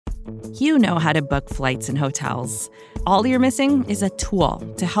You know how to book flights and hotels. All you're missing is a tool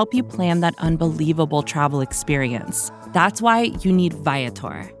to help you plan that unbelievable travel experience. That's why you need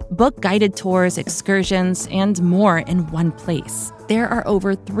Viator. Book guided tours, excursions, and more in one place. There are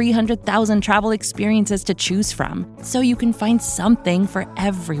over 300,000 travel experiences to choose from, so you can find something for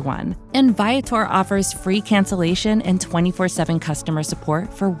everyone. And Viator offers free cancellation and 24/7 customer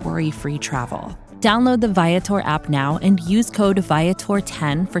support for worry-free travel. Download the Viator app now and use code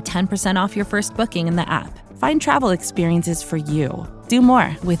Viator10 for 10% off your first booking in the app. Find travel experiences for you. Do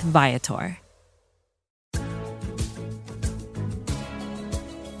more with Viator.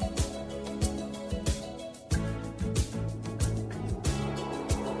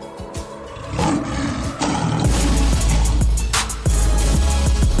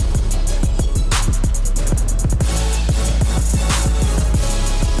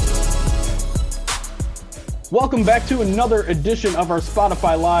 Welcome back to another edition of our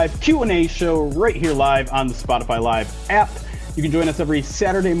Spotify Live Q&A show right here live on the Spotify Live app. You can join us every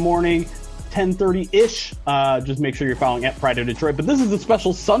Saturday morning, 10:30-ish. Just make sure you're following at Pride of Detroit. But this is a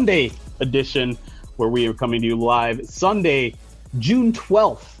special Sunday edition where we are coming to you live Sunday, June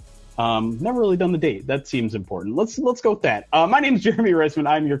 12th. Never really done the date. That seems important. Let's go with that. My name is Jeremy Reisman.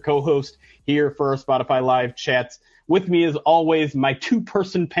 I'm your co-host here for our Spotify Live chats. With me, as always, my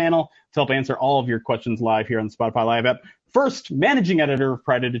two-person panel to help answer all of your questions live here on the Spotify Live app. First, managing editor of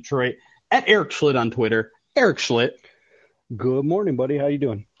Pride of Detroit, at Eric Schlitt on Twitter. Eric Schlitt. Good morning, buddy. How you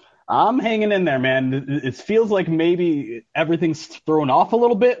doing? I'm hanging in there, man. It feels like maybe everything's thrown off a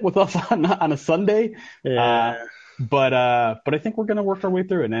little bit with us on a Sunday. Yeah. But I think we're gonna work our way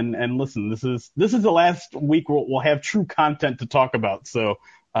through it. And listen, this is the last week we'll have true content to talk about. So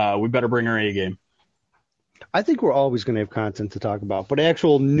we better bring our A game. I think we're always going to have content to talk about, but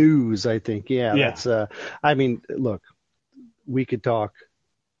actual news, I think, that's, I mean, look, we could talk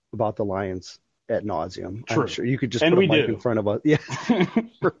about the Lions ad nauseum. True. I'm sure you could just put a mic in front of us. Yeah,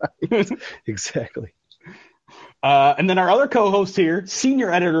 right. Exactly. And then our other co-host here,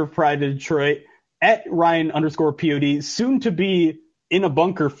 senior editor of Pride of Detroit, at Ryan_POD, soon to be in a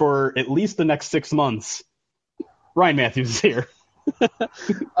bunker for at least the next 6 months. Ryan Matthews is here.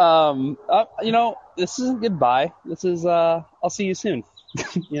 This isn't goodbye. This is I'll see you soon.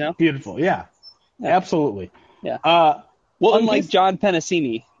 Beautiful. Yeah. Absolutely. Yeah. Well, unlike John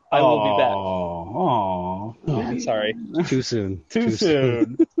Pennicini, I will be back. Oh, I'm sorry. Too soon. Too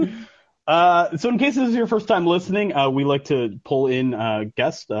soon. So in case this is your first time listening, we like to pull in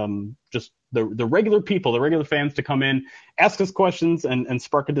guests, just the regular people, the regular fans to come in, ask us questions and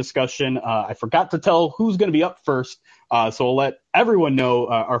spark a discussion. I forgot to tell who's going to be up first. So I'll let everyone know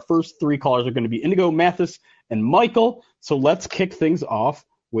our first three callers are going to be Indigo, Mathis, and Michael. So let's kick things off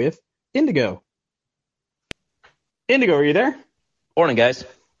with Indigo. Indigo, are you there? Morning, guys.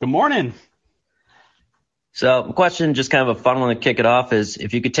 Good morning. So the question, just kind of a fun one to kick it off, is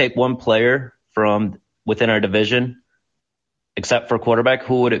if you could take one player from within our division, except for quarterback,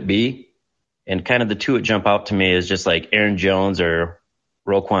 who would it be? And kind of the two that jump out to me is just like Aaron Jones or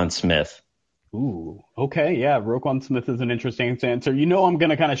Roquan Smith. Ooh, okay, yeah, Roquan Smith is an interesting answer. You know I'm going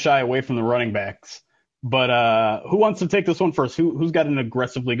to kind of shy away from the running backs, but who wants to take this one first? Who's got an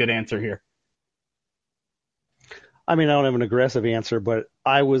aggressively good answer here? I mean, I don't have an aggressive answer, but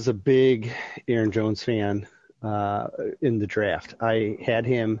I was a big Aaron Jones fan in the draft. I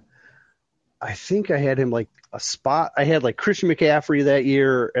think I had him like a spot. I had like Christian McCaffrey that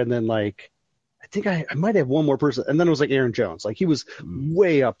year, and then like I think I might have one more person, and then it was like Aaron Jones. Like he was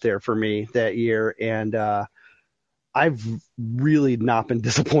way up there for me that year, and I've really not been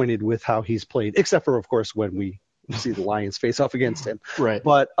disappointed with how he's played, except for, of course, when we see the Lions face off against him. Right.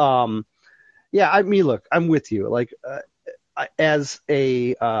 But yeah, I mean, look, I'm with you. Like as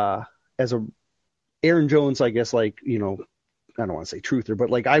a Aaron Jones, I guess, like, you know, I don't want to say truther,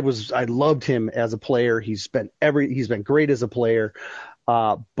 but like I loved him as a player. He's been great as a player.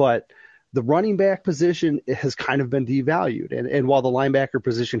 But the running back position has kind of been devalued. And while the linebacker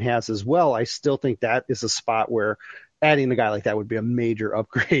position has as well, I still think that is a spot where adding a guy like that would be a major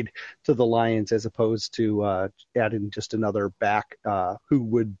upgrade to the Lions, as opposed to adding just another back who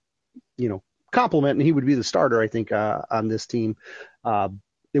would, you know, complement, and he would be the starter, I think, on this team.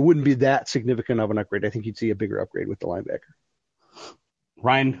 It wouldn't be that significant of an upgrade. I think you'd see a bigger upgrade with the linebacker.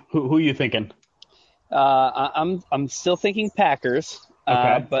 Ryan, who are you thinking? I'm still thinking Packers,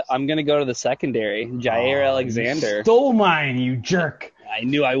 okay. But I'm going to go to the secondary, Jair Alexander. You stole mine, you jerk. I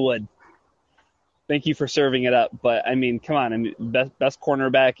knew I would. Thank you for serving it up. But, I mean, come on. I mean, best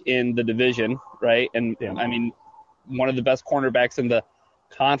cornerback in the division, right? And, yeah. I mean, one of the best cornerbacks in the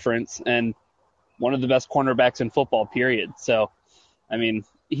conference and one of the best cornerbacks in football, period. So, I mean,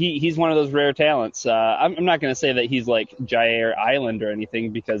 he's one of those rare talents. I'm not going to say that he's like Jair Island or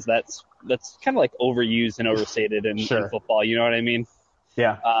anything, because that's kind of like overused and overstated in football. You know what I mean?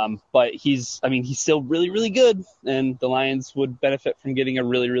 Yeah. But he's still really, really good, and the Lions would benefit from getting a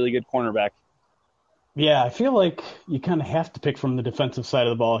really, really good cornerback. Yeah, I feel like you kind of have to pick from the defensive side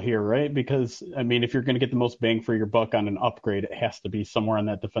of the ball here, right? Because, I mean, if you're going to get the most bang for your buck on an upgrade, it has to be somewhere on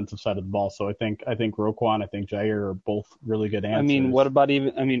that defensive side of the ball. So I think Roquan, I think Jair are both really good answers. I mean, what about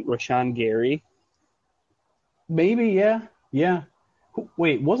Rashawn Gary? Maybe, yeah. Yeah.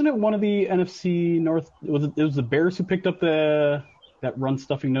 Wait, wasn't it one of the NFC North? It was the Bears who picked up that run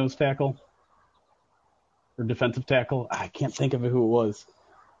stuffing nose tackle or defensive tackle? I can't think of who it was.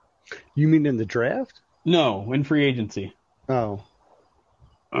 You mean in the draft? No, in free agency. Oh.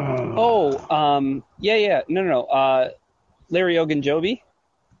 Yeah. No. Larry Ogunjobi?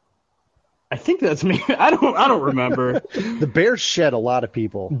 I think that's me. I don't remember. The Bears shed a lot of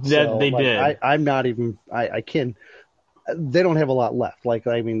people. They did. I'm not even. I can. They don't have a lot left.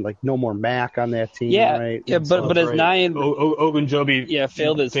 No more Mac on that team. Yeah. Right? Yeah, but as Nyan Ogunjobi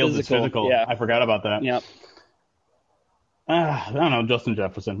failed his physical. Yeah. I forgot about that. Yeah. I don't know, Justin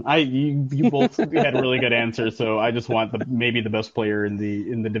Jefferson. You both had really good answers, so I just want maybe the best player in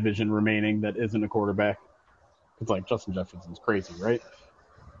the division remaining that isn't a quarterback. It's like Justin Jefferson's crazy, right?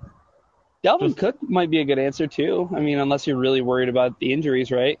 Dalvin Cook might be a good answer too. I mean, unless you're really worried about the injuries,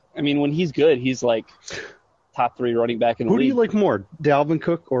 right? I mean, when he's good, he's like top 3 running back in the league. Who do you like more, Dalvin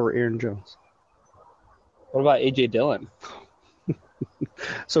Cook or Aaron Jones? What about A.J. Dillon?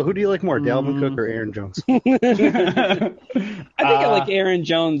 So who do you like more, Dalvin Cook or Aaron Jones? I think I like Aaron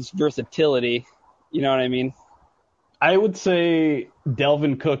Jones' versatility. You know what I mean? I would say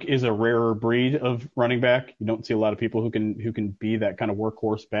Dalvin Cook is a rarer breed of running back. You don't see a lot of people who can be that kind of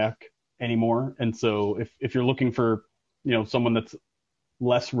workhorse back anymore. And so if you're looking for, someone that's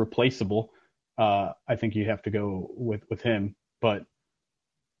less replaceable, I think you have to go with him. But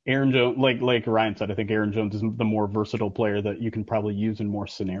Aaron Jones, like Ryan said, I think Aaron Jones is the more versatile player that you can probably use in more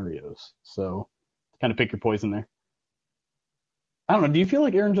scenarios. So kind of pick your poison there. I don't know. Do you feel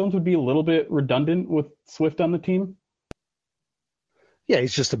like Aaron Jones would be a little bit redundant with Swift on the team? Yeah,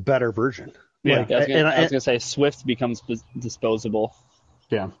 he's just a better version. Yeah. I was going to say Swift becomes disposable.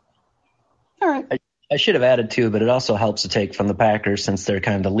 Yeah. All right. I should have added too, but it also helps to take from the Packers since they're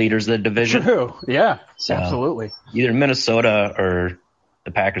kind of the leaders of the division. True. Yeah, so absolutely. Either Minnesota or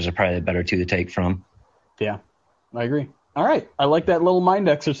the Packers are probably the better two to take from. Yeah, I agree. All right. I like that little mind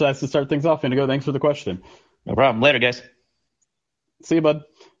exercise to start things off, Indigo. Thanks for the question. No problem. Later, guys. See you, bud.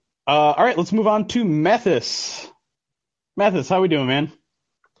 All right, let's move on to Mathis. Mathis, how we doing, man?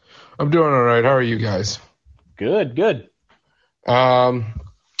 I'm doing all right. How are you guys? Good.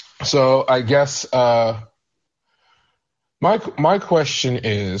 So I guess my question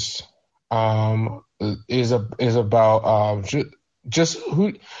is about just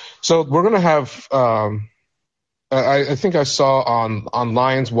who. So we're gonna have. I think I saw on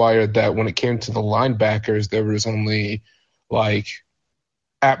Lions Wire that when it came to the linebackers, there was only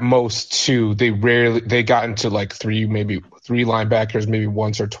at most 2. They got into 3 linebackers, maybe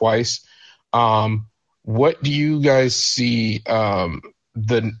once or twice. What do you guys see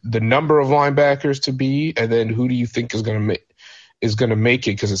the number of linebackers to be, and then who do you think is going to make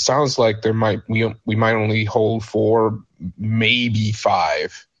it? Because it sounds like we might only hold 4, maybe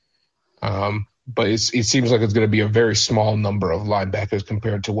 5, but it seems like it's going to be a very small number of linebackers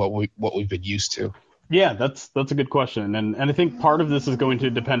compared to what we've been used to. Yeah, that's a good question, and I think part of this is going to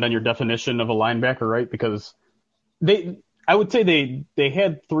depend on your definition of a linebacker, right? Because I would say they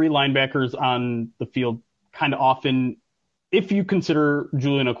had 3 linebackers on the field kind of often, if you consider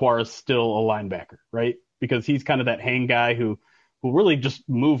Julian Okwara still a linebacker, right? Because he's kind of that hang guy who really just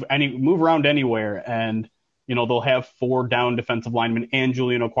move around anywhere, and they'll have 4 down defensive linemen and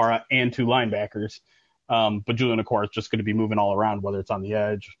Julian Okwara and 2 linebackers, but Julian Okwara is just going to be moving all around, whether it's on the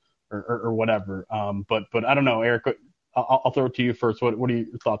edge or whatever. But I don't know, Eric. I'll throw it to you first. What are your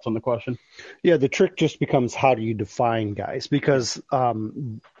thoughts on the question? Yeah, the trick just becomes how do you define guys, because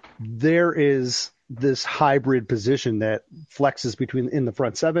there is this hybrid position that flexes in the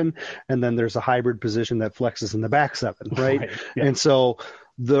front 7, and then there's a hybrid position that flexes in the back 7, right? Yeah. And so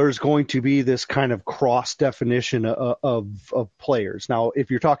there's going to be this kind of cross definition of players. Now,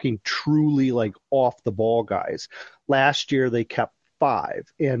 if you're talking truly off the ball guys, last year they kept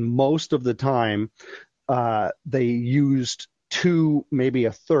 5, and most of the time they used 2, maybe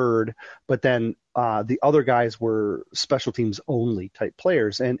a third, but then the other guys were special teams only type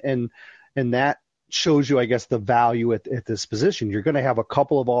players, and that shows you, I guess, the value at this position. You're going to have a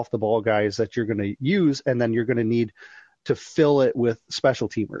couple of off the ball guys that you're going to use, and then you're going to need to fill it with special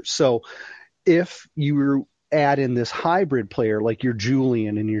teamers. So if you add in this hybrid player like your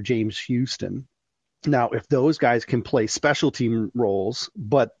Julian and your James Houston, now if those guys can play special team roles,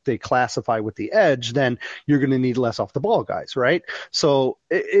 but they classify with the edge, then you're going to need less off the ball guys, right? So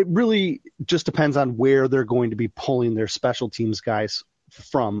it really just depends on where they're going to be pulling their special teams guys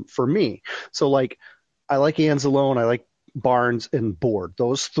from for me. So like, I like Anzalone, I like Barnes and Board.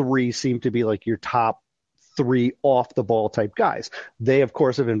 Those three seem to be like your top three off the ball type guys. They of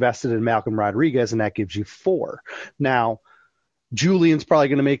course have invested in Malcolm Rodriguez, and that gives you four. Now Julian's probably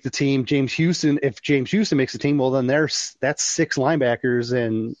going to make the team. James Houston, if James Houston makes the team, well then that's six linebackers,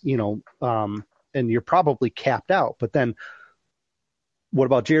 and and you're probably capped out. But then what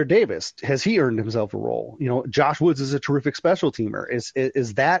about Jared Davis? Has he earned himself a role? Josh Woods is a terrific special teamer.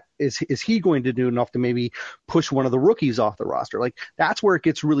 Is he going to do enough to maybe push one of the rookies off the roster? Like that's where it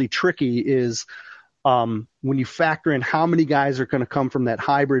gets really tricky is when you factor in how many guys are going to come from that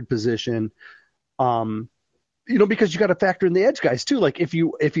hybrid position, because you got to factor in the edge guys too. Like if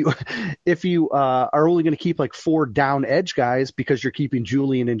you are only going to keep like 4 down edge guys because you're keeping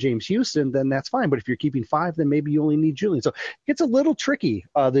Julian and James Houston, then that's fine. But if you're keeping 5, then maybe you only need Julian. So it gets a little tricky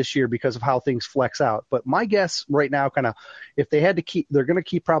this year because of how things flex out. But my guess right now, kind of, if they had to keep, they're going to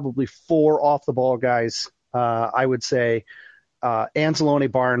keep probably 4 off the ball guys. I would say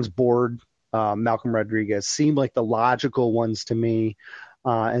Anzalone, Barnes, Board, Malcolm Rodriguez seem like the logical ones to me.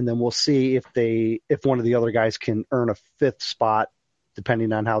 And then we'll see if one of the other guys can earn a 5th spot,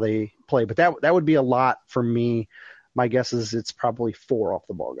 depending on how they play. But that would be a lot for me. My guess is it's probably 4 off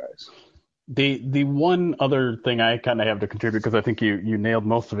the ball guys. The one other thing I kind of have to contribute, because I think you nailed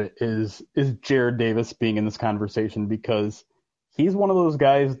most of it, is Jared Davis being in this conversation, because he's one of those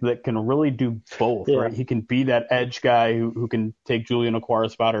guys that can really do both, right? He can be that edge guy who can take Julian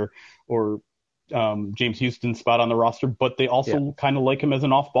Okwara's spot or James Houston's spot on the roster, but they also kind of like him as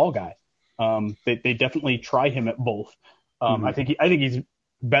an off-ball guy. They definitely try him at both. I think he's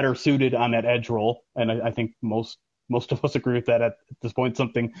better suited on that edge role, and I think most of us agree with that at this point.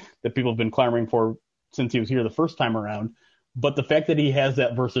 Something that people have been clamoring for since he was here the first time around. But the fact that he has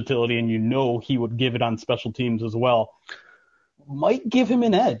that versatility, and he would give it on special teams as well, might give him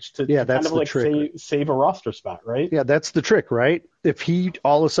an edge to that's kind of like trick. Save a roster spot, right? Yeah, that's the trick, right? If he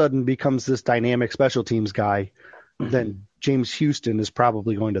all of a sudden becomes this dynamic special teams guy, then James Houston is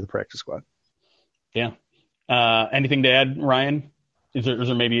probably going to the practice squad. Yeah. Anything to add, Ryan? Is there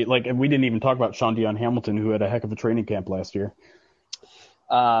maybe, like, we didn't even talk about Sean Dion Hamilton, who had a heck of a training camp last year.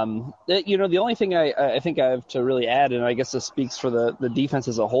 The only thing I think I have to really add, and I guess this speaks for the defense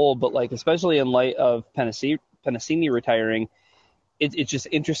as a whole, but like especially in light of Penasini retiring, it's just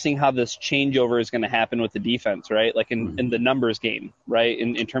interesting how this changeover is going to happen with the defense, right? Like in the numbers game, right?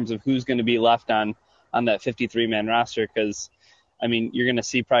 In terms of who's going to be left on that 53-man roster, because I mean, you're going to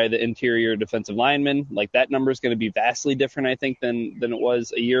see probably the interior defensive lineman. Like that number is going to be vastly different, I think, than it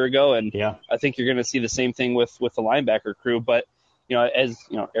was a year ago. And I think you're going to see the same thing with the linebacker crew. But as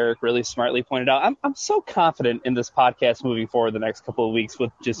Eric really smartly pointed out, I'm so confident in this podcast moving forward the next couple of weeks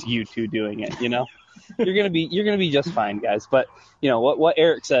with just you two doing it. You're gonna be just fine, guys. But what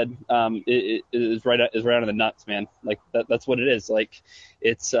Eric said is right on the nuts, man. Like that's what it is. Like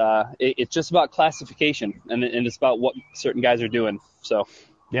it's just about classification, and it's about what certain guys are doing. So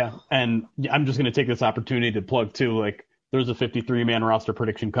yeah, and I'm just gonna take this opportunity to plug too. Like there's a 53-man roster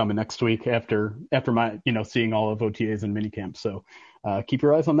prediction coming next week after my seeing all of OTAs and minicamp. So keep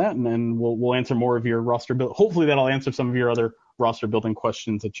your eyes on that, and then we'll answer more of your roster build. Hopefully that'll answer some of your other roster building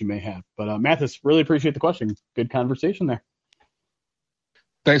questions that you may have. But Mathis, really appreciate the question. Good conversation there.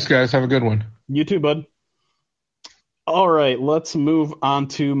 Thanks, guys. Have a good one. You too, bud. All right, let's move on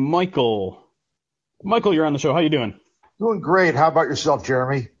to Michael. Michael, you're on the show. How you doing? Doing great. How about yourself,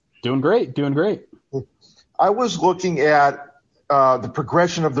 Jeremy? Doing great. I was looking at the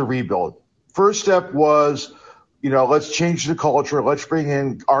progression of the rebuild. First step was, let's change the culture. Let's bring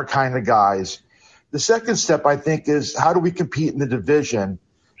in our kind of guys. The second step, I think, is how do we compete in the division?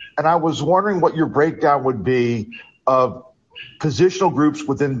 And I was wondering what your breakdown would be of positional groups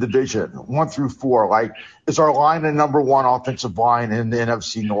within the division, 1 through 4. Like, is our line a number 1 offensive line in the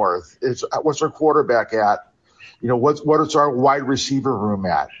NFC North? What's our quarterback at? What is our wide receiver room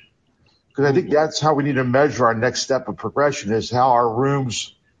at? Because I think that's how we need to measure our next step of progression, is how our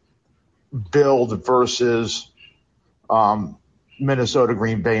rooms build versus Minnesota,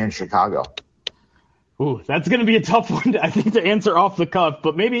 Green Bay, and Chicago. Ooh, that's going to be a tough one, I think, to answer off the cuff.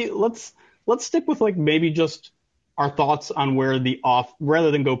 But maybe let's stick with maybe just our thoughts on where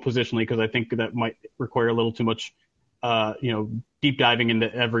rather than go positionally, because I think that might require a little too much, deep diving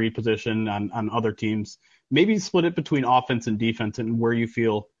into every position on other teams. maybe split it between offense and defense and where you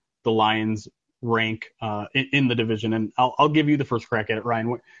feel the Lions rank in the division. And I'll give you the first crack at it,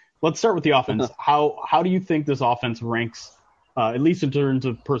 Ryan. Let's start with the offense. How do you think this offense ranks, at least in terms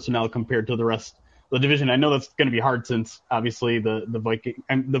of personnel, compared to the rest of the division? I know that's going to be hard since obviously the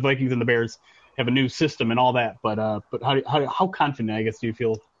Vikings and the Bears have a new system and all that. But how confident, I guess, do you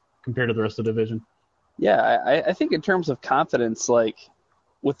feel compared to the rest of the division? Yeah, I think in terms of confidence, like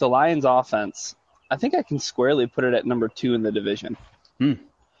with the Lions offense, I think I can squarely put it at number 2 in the division.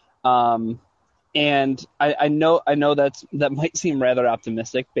 And I know that might seem rather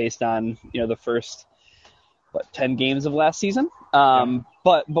optimistic based on, the first 10 games of last season.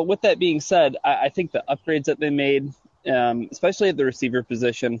 But with that being said, I think the upgrades that they made, especially at the receiver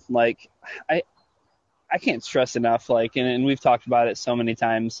position, like I can't stress enough, like, and we've talked about it so many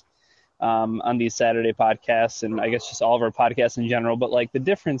times on these Saturday podcasts, and I guess just all of our podcasts in general, but like the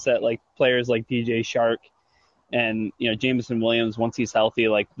difference that like players like DJ Shark and, Jameson Williams, once he's healthy,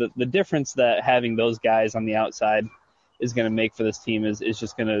 like the difference that having those guys on the outside is going to make for this team is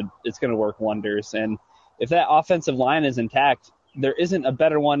just going to work wonders. And if that offensive line is intact, there isn't a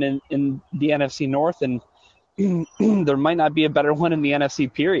better one in the NFC North, and there might not be a better one in the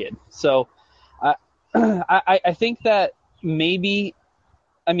NFC period. So I think that maybe,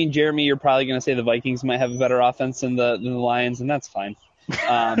 I mean, Jeremy, you're probably going to say the Vikings might have a better offense than the Lions, and that's fine.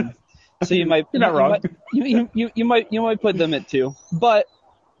 So you might, you're not wrong. You might put them at 2, but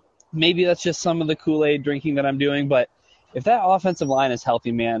maybe that's just some of the Kool-Aid drinking that I'm doing. But if that offensive line is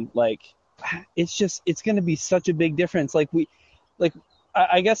healthy, man, like it's going to be such a big difference.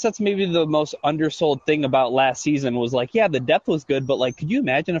 I guess that's maybe the most undersold thing about last season was like, yeah, the depth was good, but like, could you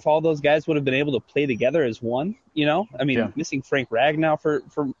imagine if all those guys would have been able to play together as one? I mean, missing Frank Ragnow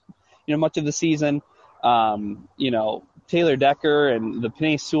for much of the season, Taylor Decker and the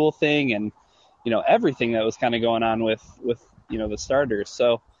Penei Sewell thing, and everything that was kind of going on with the starters.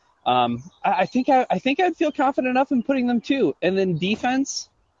 So I think I'd feel confident enough in putting them 2, and then defense.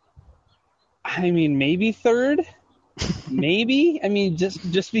 I mean, maybe 3rd. Maybe. I mean,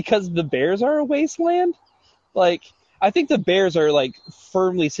 just because the Bears are a wasteland. Like, I think the Bears are like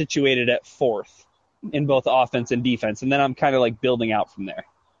firmly situated at 4th in both offense and defense, and then I'm kind of like building out from there.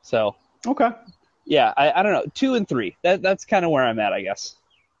 So okay, yeah, I don't know, 2 and 3. That's kind of where I'm at, I guess.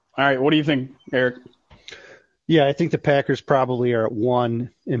 All right, what do you think, Eric? Yeah, I think the Packers probably are at 1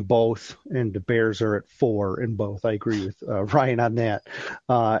 in both, and the Bears are at 4 in both. I agree with Ryan on that.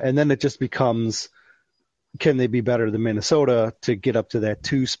 And then it just becomes, can they be better than Minnesota to get up to that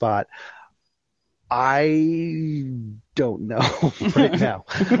 2 spot? I don't know right now.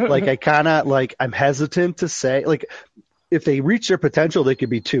 I'm hesitant to say, like, if they reach their potential, they could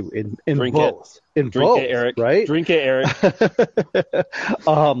be 2 in Drink both. It. In Drink both, it, Eric. Right? Drink it, Eric.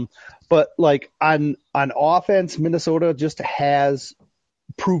 But like on offense, Minnesota just has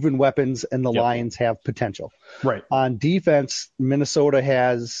proven weapons, and the Lions have potential. Right. On defense, Minnesota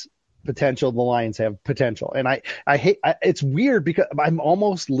has potential. The Lions have potential, and I hate. It's weird because I'm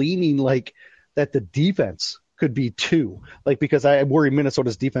almost leaning like that the defense could be 2, like, because I worry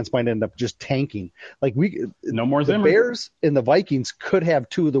Minnesota's defense might end up just tanking. Like no more the Zimmer. Bears and the Vikings could have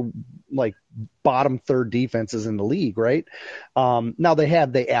 2 of the like bottom 3rd defenses in the league, right? Now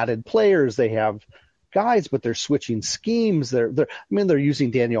they added players, they have guys, but they're switching schemes. They're using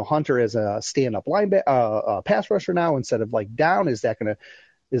Daniel Hunter as a stand-up pass rusher now instead of like down. Is that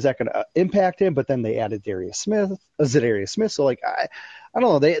gonna impact him? But then they added Zadarius Smith. So like I don't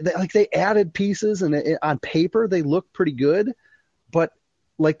know. They added pieces, and on paper they look pretty good, but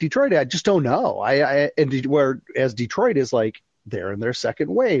like Detroit, I just don't know. Whereas Detroit is like they're in their second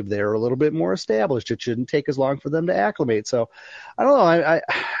wave, they're a little bit more established. It shouldn't take as long for them to acclimate. So I don't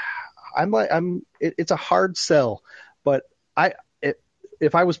know. It's a hard sell, but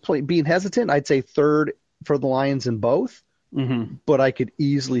if I was being hesitant, I'd say 3rd for the Lions in both. Mm-hmm. But I could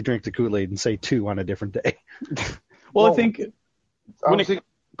easily drink the Kool-Aid and say 2 on a different day. I think.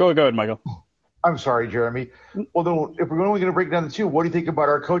 Go ahead, Michael. I'm sorry, Jeremy. Well, then, if we're only going to break down the 2, what do you think about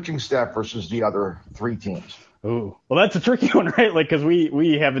our coaching staff versus the other 3 teams? Oh, well, that's a tricky one, right? Like, because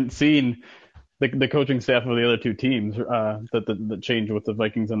we haven't seen the coaching staff of the other 2 teams that change with the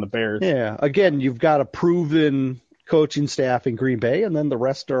Vikings and the Bears. Yeah, again, you've got a proven coaching staff in Green Bay, and then the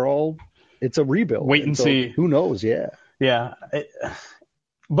rest are all. It's a rebuild. Wait and see. Who knows? Yeah. Yeah.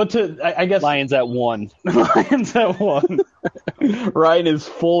 But I guess Lions at 1. Lions at 1. Ryan is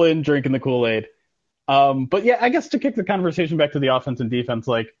full in drinking the Kool-Aid. But yeah, I guess to kick the conversation back to the offense and defense,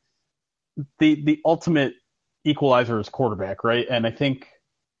 like the ultimate equalizer is quarterback, right? And I think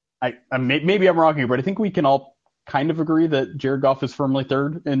maybe I'm wrong here, but I think we can all kind of agree that Jared Goff is firmly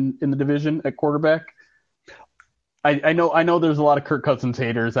 3rd in the division at quarterback. I know there's a lot of Kirk Cousins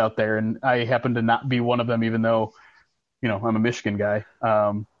haters out there, and I happen to not be one of them, even though, I'm a Michigan guy.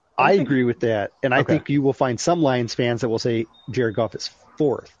 I agree with that, and I Okay. think you will find some Lions fans that will say Jared Goff is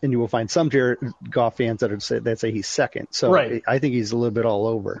fourth, and you will find some Jared Goff fans that say he's second. So Right. I think he's a little bit all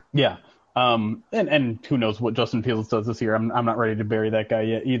over. Yeah. And who knows what Justin Fields does this year. I'm not ready to bury that guy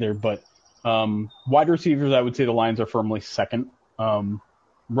yet either. But wide receivers, I would say the Lions are firmly second.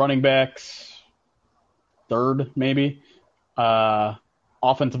 Running backs, third maybe.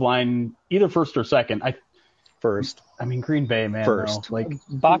 Offensive line, either first or second. First. I mean, Green Bay, man. First. Though, like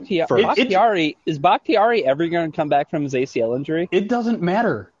Bakhtiari is Bakhtiari ever going to come back from his ACL injury? it doesn't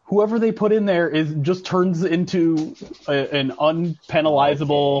matter. Whoever they put in there just turns into an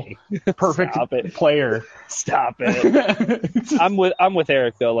unpenalizable, perfect Stop it. player. Stop it. I'm with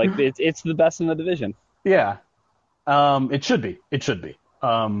Eric though. Like it's the best in the division. Yeah. It should be. It should be.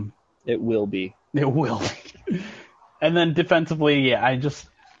 It will be. It will. And then defensively, yeah,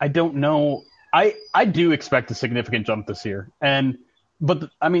 I don't know. I do expect a significant jump this year. But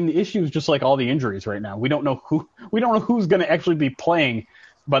the issue is just like all the injuries right now. We don't know who's going to actually be playing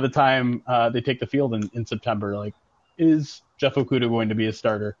by the time they take the field in September. Like, is Jeff Okudah going to be a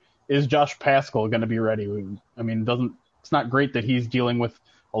starter? Is Josh Paschal going to be ready? It's not great that he's dealing with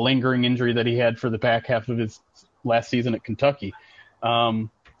a lingering injury that he had for the back half of his last season at Kentucky.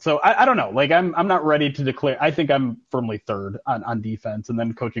 So I don't know. Like I'm not ready to declare. I think I'm firmly third on defense, and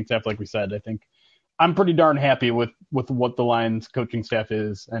then coaching staff, like we said, I think I'm pretty darn happy with what the Lions coaching staff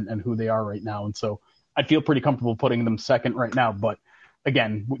is and who they are right now, and so I feel pretty comfortable putting them second right now. But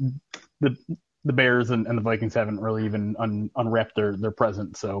again, the Bears and the Vikings haven't really even unwrapped their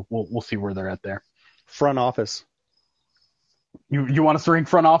present, so we'll see where they're at there. Front office. You want us to rank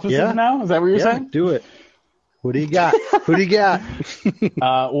front offices now? Is that what you're saying? Do it. Who do you got? Who do you got?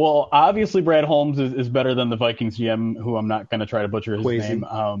 Well, obviously Brad Holmes is better than the Vikings GM, who I'm not going to try to butcher his Kwesi.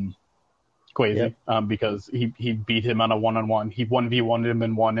 name. Kwesi, because he beat him on a one-on-one. He 1v1'd him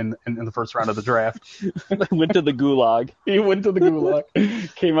and won in the first round of the draft. Went to the gulag. He went to the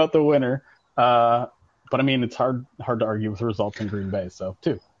gulag, came out the winner. But it's hard to argue with the results in Green Bay. So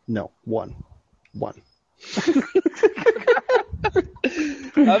 2. No, one.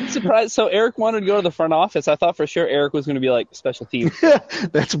 I'm surprised. So Eric wanted to go to the front office. I thought for sure Eric was going to be like special teams.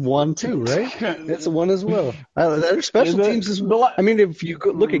 That's 1 too, right? That's 1 as well. Their special teams is. If you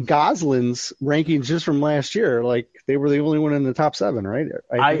could look at Goslin's rankings just from last year, like they were the only one in the top 7, right?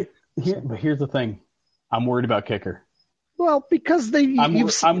 But here's the thing, I'm worried about kicker. Well, because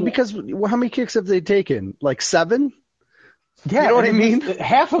because how many kicks have they taken? Like 7? Yeah, you know what I mean?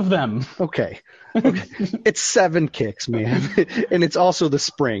 Half of them. Okay. It's 7 kicks, man, and it's also the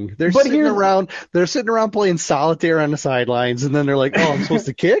spring. They're sitting around playing solitaire on the sidelines, and then they're like, "Oh, I'm supposed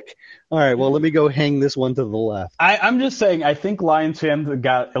to kick? All right, well, let me go hang this one to the left." I'm just saying, I think Lions fans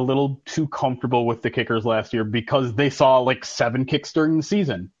got a little too comfortable with the kickers last year because they saw like 7 kicks during the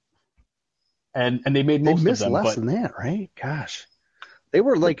season, and they made most of them. Less than that, right? Gosh. They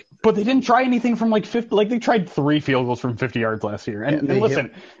were like, but they didn't try anything from like 50. Like they tried 3 field goals from 50 yards last year. And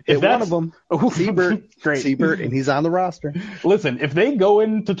listen, if that's one of them, Siebert, and he's on the roster. Listen, if they go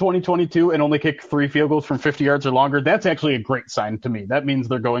into 2022 and only kick 3 field goals from 50 yards or longer, that's actually a great sign to me. That means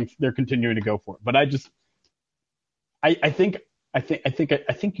they're continuing to go for it. But I think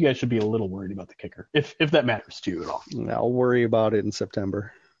you guys should be a little worried about the kicker, if that matters to you at all. I'll worry about it in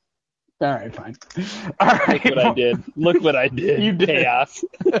September. All right, fine. All right. Look what I did. You did. Chaos.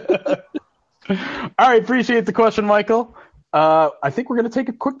 All right, appreciate the question, Michael. I think we're going to take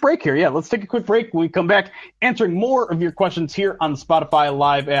a quick break here. Yeah, let's take a quick break. When we come back, answering more of your questions here on the Spotify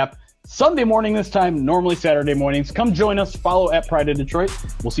Live app. Sunday morning this time, normally Saturday mornings. Come join us. Follow at Pride of Detroit.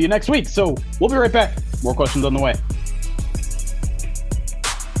 We'll see you next week. So we'll be right back. More questions on the way.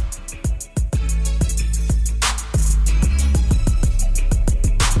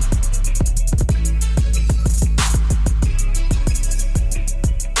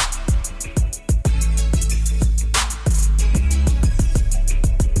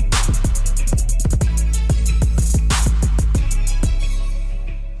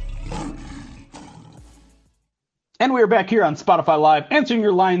 And we are back here on Spotify Live, answering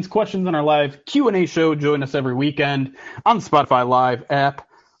your Lions questions on our live Q&A show. Join us every weekend on the Spotify Live app.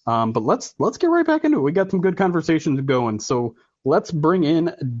 But let's get right back into it. We got some good conversations going. So let's bring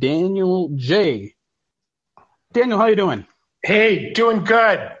in Daniel J. Daniel, how you doing? Hey, doing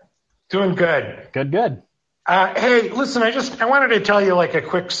good. Good. Hey, listen, I wanted to tell you like a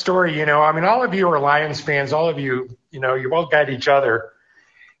quick story. All of you are Lions fans. All of you, you both got each other.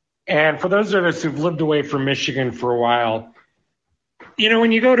 And for those of us who've lived away from Michigan for a while,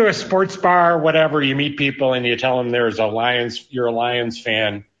 when you go to a sports bar, whatever, you meet people and you tell them you're a Lions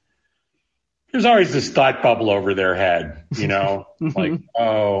fan. There's always this thought bubble over their head, like,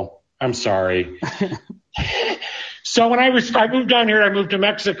 oh, I'm sorry. So when I moved down here, I moved to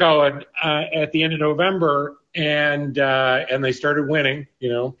Mexico at the end of November, and they started winning.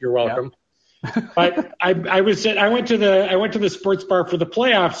 You're welcome. Yeah. But I went to the sports bar for the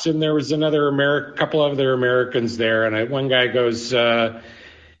playoffs, and there was couple other Americans there, and one guy goes,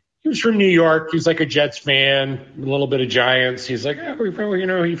 he was from New York. He was like a Jets fan, a little bit of Giants. He's like, oh, who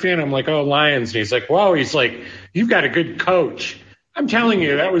you fan? I'm like, oh, Lions. And he's like, whoa. He's like, you've got a good coach. I'm telling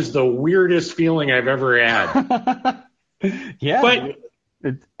you, that was the weirdest feeling I've ever had. Yeah. But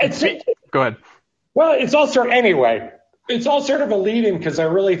go ahead. Well, it's all sort of a lead-in, because I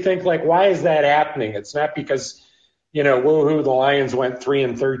really think, like, why is that happening? It's not because, woohoo, the Lions went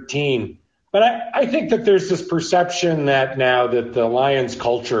 3-13. But I think that there's this perception that now that the Lions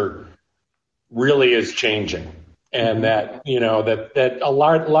culture really is changing, and that, that a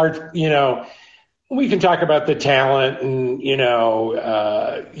large, we can talk about the talent and,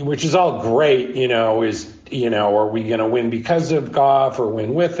 which is all great, are we going to win because of Goff or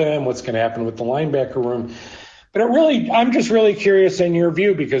win with him? What's going to happen with the linebacker room? But I'm just really curious in your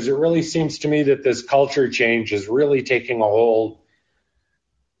view, because it really seems to me that this culture change is really taking a hold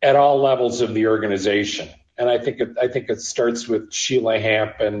at all levels of the organization. And I think it starts with Sheila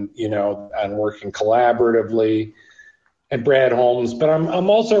Hamp and, and working collaboratively, and Brad Holmes. But I'm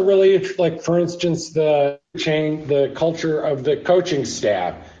also really, like, for instance, the culture of the coaching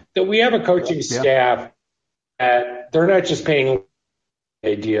staff, that we have a coaching staff that they're not just paying the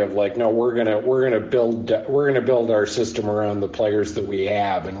idea of, like, no, we're gonna build our system around the players that we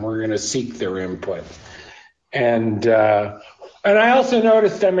have, and we're gonna seek their input. And I also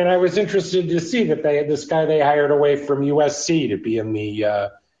noticed, I was interested to see that they had this guy they hired away from USC to be in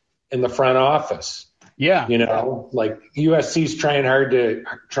the front office. Yeah. Like, USC's trying hard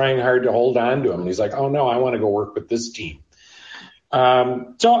to hold on to him. And he's like, oh no, I want to go work with this team.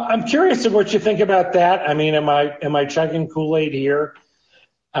 So I'm curious of what you think about that. Am I chugging Kool-Aid here?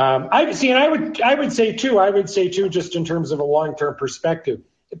 I would say too, just in terms of a long-term perspective,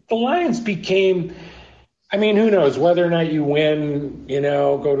 if the Lions became, who knows whether or not you win,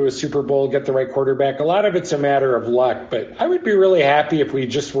 go to a Super Bowl, get the right quarterback. A lot of it's a matter of luck, but I would be really happy if we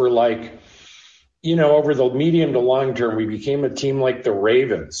just were like, over the medium to long term, we became a team like the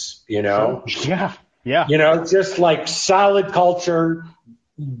Ravens, Yeah. Just like solid culture.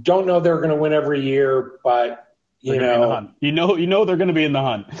 Don't know they're going to win every year, but they're they're going to be in the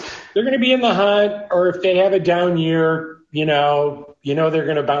hunt. They're going to be in the hunt, or if they have a down year, they're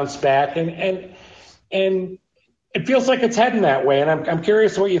going to bounce back, and it feels like it's heading that way. And I'm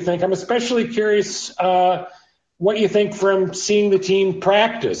curious what you think. I'm especially curious what you think from seeing the team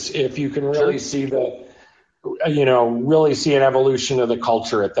practice, if you can really see really see an evolution of the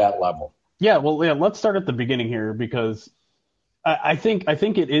culture at that level. Yeah, well, let's start at the beginning here, because I think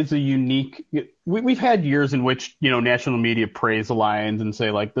it is a unique. We've had years in which national media praise the Lions and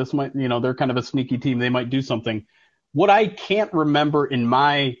say, like, this might, they're kind of a sneaky team, they might do something. What I can't remember in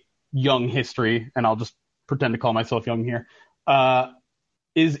my young history, and I'll just pretend to call myself young here,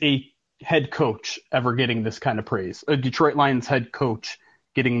 is a head coach ever getting this kind of praise. A Detroit Lions head coach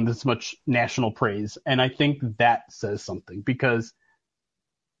getting this much national praise, and I think that says something, because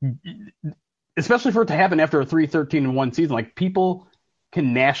especially for it to happen after a 3-13-1 season, like, people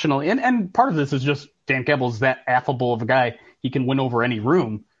can nationally, and part of this is just Dan Campbell's that affable of a guy, he can win over any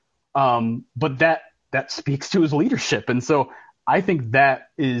room, but that speaks to his leadership. And so I think that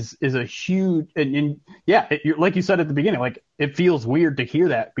is a huge, like you said at the beginning, like, it feels weird to hear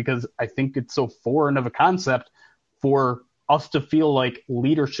that, because I think it's so foreign of a concept for us to feel like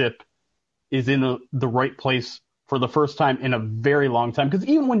leadership is in the right place for the first time in a very long time. Because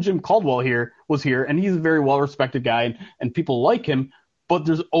even when Jim Caldwell was here, and he's a very well-respected guy, and people like him, but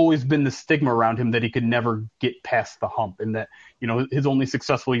there's always been the stigma around him that he could never get past the hump, and that, his only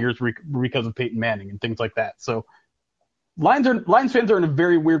successful years were because of Peyton Manning and things like that. So Lions fans are in a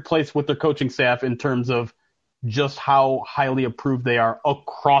very weird place with their coaching staff in terms of just how highly approved they are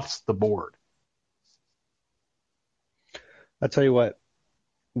across the board. I'll tell you what,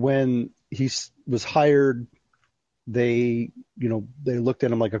 when he was hired, they looked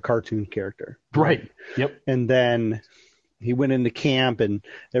at him like a cartoon character. Right. Yep. And then he went into camp, and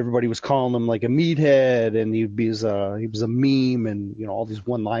everybody was calling him like a meathead, and he was a meme, and all these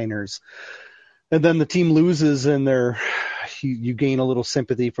one-liners. And then the team loses, and you gain a little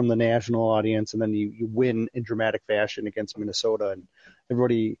sympathy from the national audience, and then you win in dramatic fashion against Minnesota, and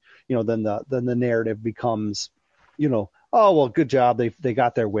everybody, then the narrative becomes, oh, well, good job. They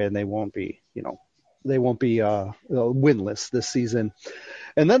got their win. They won't be, winless this season.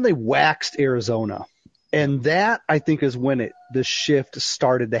 And then they waxed Arizona. And that, I think, is when the shift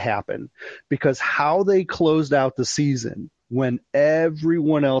started to happen, because how they closed out the season when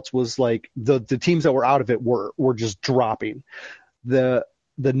everyone else was like, the teams that were out of it were just dropping. The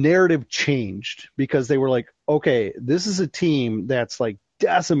narrative changed, because they were like, okay, this is a team that's like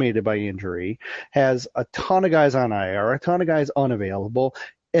decimated by injury, has a ton of guys on IR, a ton of guys unavailable,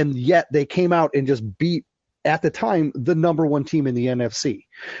 and yet they came out and just beat, at the time, the number one team in the NFC.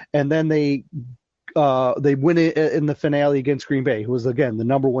 And then they win it in the finale against Green Bay, who was, again, the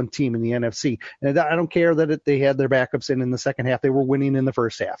number one team in the NFC. And I don't care that they had their backups in the second half. They were winning in the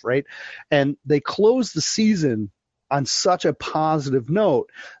first half, right? And they closed the season on such a positive note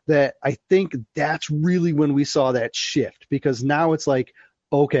that I think that's really when we saw that shift, because now it's like,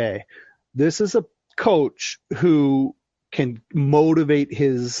 okay, this is a coach who can motivate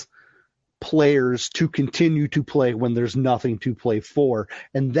his players to continue to play when there's nothing to play for.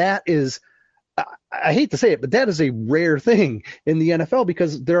 And that is, I hate to say it, but that is a rare thing in the NFL,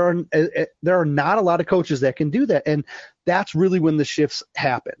 because there are not a lot of coaches that can do that. And that's really when the shifts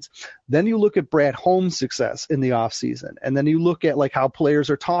happens. Then you look at Brad Holmes' success in the offseason, and then you look at like how players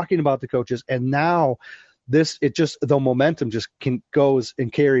are talking about the coaches. And now the momentum just goes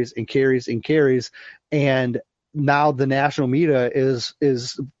and carries and carries and carries. And now the national media is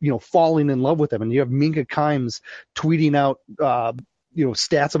falling in love with them. And you have Minka Kimes tweeting out,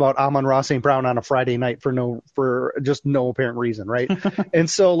 stats about Amon-Ra St. Brown on a Friday night for just no apparent reason, right? And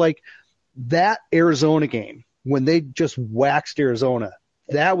so like that Arizona game, when they just waxed Arizona,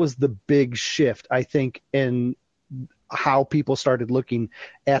 that was the big shift, I think, in how people started looking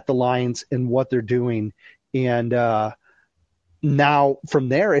at the Lions and what they're doing. And now from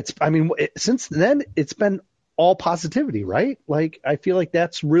there, since then it's been all positivity, right? Like I feel like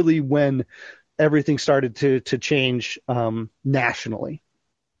that's really when everything started to change nationally.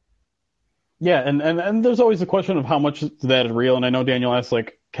 Yeah, and there's always a question of how much that is real. And I know Daniel asked,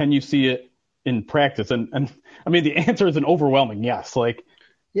 like, can you see it in practice? And I mean, the answer is an overwhelming yes. Like,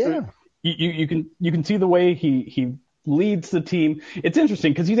 yeah, you can see the way he leads the team. It's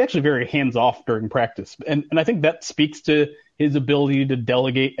interesting because he's actually very hands off during practice, and I think that speaks to his ability to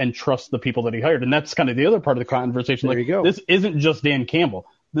delegate and trust the people that he hired. And that's kind of the other part of the conversation. There you go. This isn't just Dan Campbell.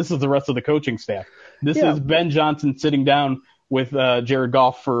 This is the rest of the coaching staff. This is Ben Johnson sitting down with Jared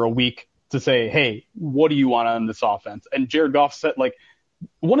Goff for a week to say, hey, what do you want on this offense? And Jared Goff said, like,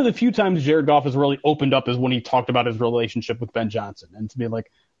 one of the few times Jared Goff has really opened up is when he talked about his relationship with Ben Johnson. And to me,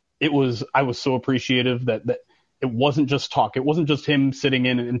 like, I was so appreciative that it wasn't just talk. It wasn't just him sitting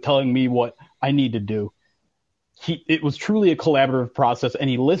in and telling me what I need to do. It was truly a collaborative process, and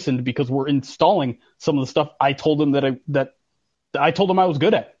he listened because we're installing some of the stuff I told him that I told him I was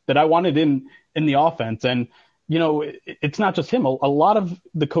good at, that I wanted in the offense. And, it's not just him. A lot of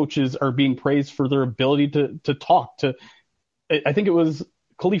the coaches are being praised for their ability to talk to. I think it was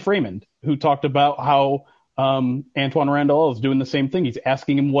Khalif Raymond who talked about how Antoine Randall is doing the same thing. He's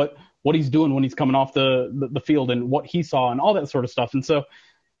asking him what he's doing when he's coming off the field and what he saw and all that sort of stuff. And so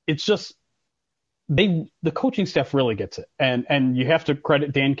it's just, the coaching staff really gets it. And you have to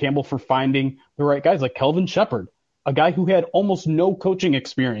credit Dan Campbell for finding the right guys, like Kelvin Shepard, a guy who had almost no coaching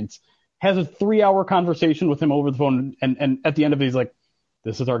experience, has a 3-hour conversation with him over the phone. And at the end of it, he's like,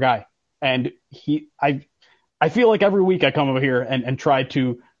 this is our guy. And I feel like every week I come over here and try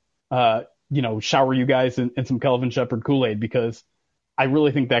to, shower you guys in some Kelvin Shepard Kool-Aid, because I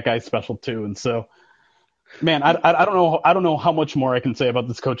really think that guy's special too. And so, man, I don't know how much more I can say about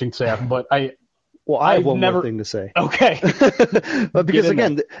this coaching staff, but I have one more thing to say. Okay. But because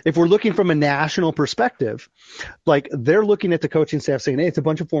again, if we're looking from a national perspective, like they're looking at the coaching staff saying, hey, it's a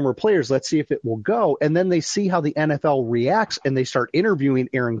bunch of former players. Let's see if it will go. And then they see how the NFL reacts, and they start interviewing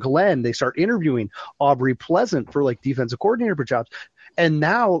Aaron Glenn. They start interviewing Aubrey Pleasant for like defensive coordinator jobs. And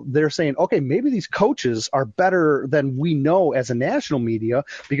now they're saying, okay, maybe these coaches are better than we know as a national media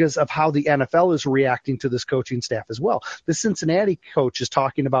because of how the NFL is reacting to this coaching staff as well. The Cincinnati coach is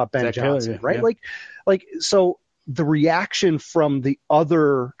talking about Ben Johnson, right? Yeah. Like, so the reaction from the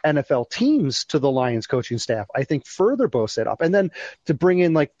other NFL teams to the Lions coaching staff, I think further boasts it up. And then to bring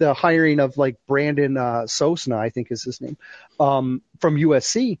in like the hiring of like Brandon Sosna, I think is his name, from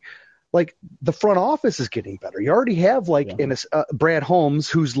USC. like the front office is getting better. You already have Brad Holmes,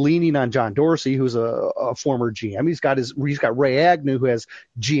 who's leaning on John Dorsey, who's a former GM. He's got Ray Agnew, who has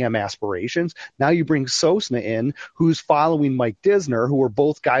GM aspirations. Now you bring Sosna in, who's following Mike Disner, who are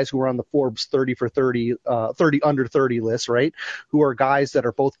both guys who are on the Forbes 30 for 30 under 30 list, right? Who are guys that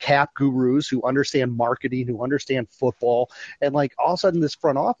are both cap gurus, who understand marketing, who understand football. And like all of a sudden this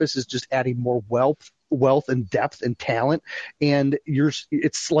front office is just adding more wealth and depth and talent, and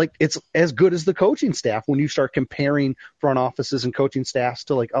it's as good as the coaching staff when you start comparing front offices and coaching staffs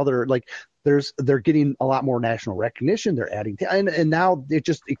to like other, like they're getting a lot more national recognition. They're adding and now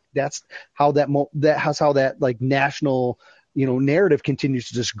that's how that like national narrative continues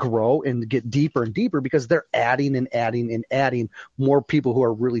to just grow and get deeper and deeper, because they're adding and adding and adding more people who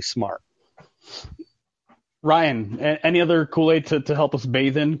are really smart. Ryan, any other Kool-Aid to help us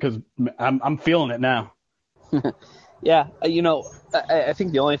bathe in? Because I'm feeling it now. Yeah, I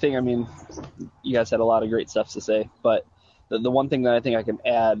think the only thing, I mean, you guys had a lot of great stuff to say, but the one thing that I think I can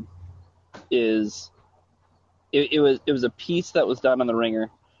add is it was a piece that was done on the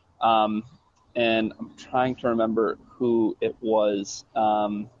Ringer, and I'm trying to remember who it was.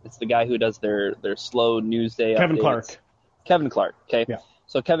 It's the guy who does their slow news day Kevin updates. Clark. Kevin Clark. Okay. Yeah.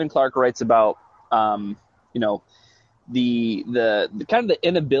 So Kevin Clark writes about the kind of the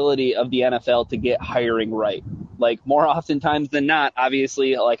inability of the NFL to get hiring right. Like more oftentimes than not,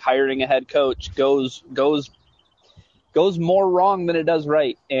 obviously, like hiring a head coach goes more wrong than it does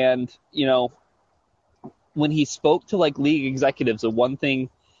right. And when he spoke to like league executives, the one thing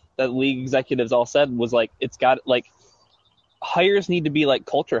that league executives all said was like, it's got like hires need to be like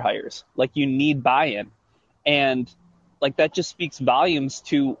culture hires. Like you need buy-in, and like that just speaks volumes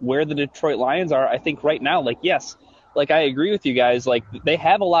to where the Detroit Lions are, I think, right now. Like, yes, like I agree with you guys. Like they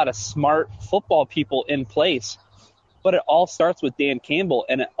have a lot of smart football people in place, but it all starts with Dan Campbell,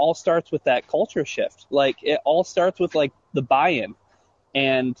 and it all starts with that culture shift. Like it all starts with like the buy-in.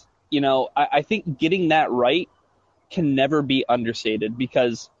 And, I think getting that right can never be understated,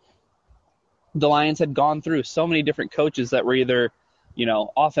 because the Lions had gone through so many different coaches that were either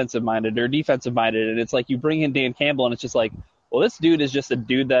offensive minded or defensive minded. And it's like you bring in Dan Campbell and it's just like, well, this dude is just a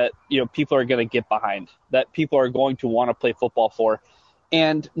dude that, people are going to get behind, that people are going to want to play football for.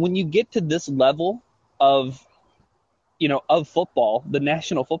 And when you get to this level of football, the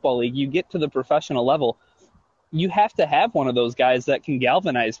National Football League, you get to the professional level, you have to have one of those guys that can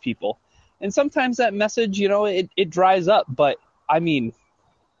galvanize people. And sometimes that message, it dries up. But I mean,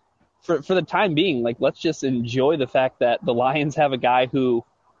 for the time being, like, let's just enjoy the fact that the Lions have a guy who,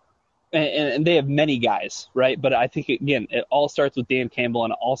 and they have many guys, right? But I think, again, it all starts with Dan Campbell,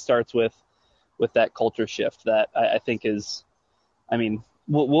 and it all starts with that culture shift that I think is, I mean,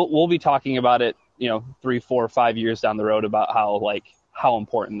 we'll be talking about it, 3, 4, 5 years down the road about how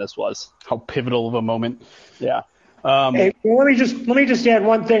important this was. How pivotal of a moment. Yeah. Hey, let me just add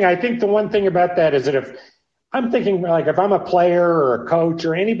one thing. I think the one thing about that is that if I'm thinking, like, if I'm a player or a coach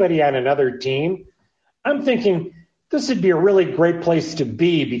or anybody on another team, I'm thinking this would be a really great place to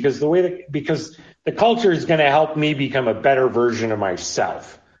be, because because the culture is going to help me become a better version of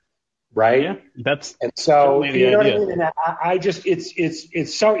myself, right? Yeah, and so you know what I mean. And I just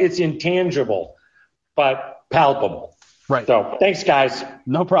it's intangible, but palpable. Right. So thanks, guys.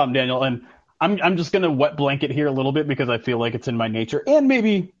 No problem, Daniel. And I'm just going to wet blanket here a little bit, because I feel like it's in my nature, and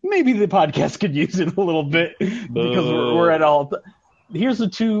maybe the podcast could use it a little bit, because we're at all. Here's the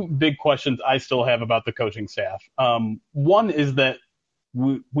two big questions I still have about the coaching staff. One is that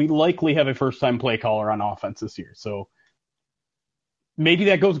we likely have a first-time play caller on offense this year, so maybe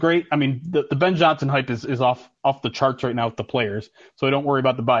that goes great. I mean, the Ben Johnson hype is off the charts right now with the players, so I don't worry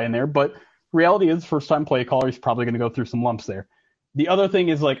about the buy-in there. But reality is, first-time play caller is probably going to go through some lumps there. The other thing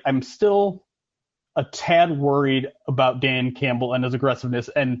is, like, I'm still a tad worried about Dan Campbell and his aggressiveness,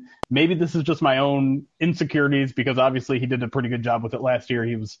 and maybe this is just my own insecurities, because obviously he did a pretty good job with it last year.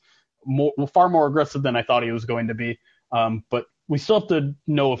 He was far more aggressive than I thought he was going to be, but we still have to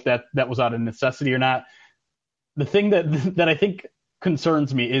know if that was out of necessity or not. The thing that I think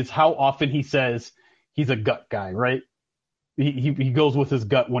concerns me is how often he says he's a gut guy, right? He goes with his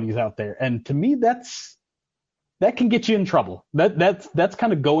gut when he's out there, and to me that can get you in trouble. That's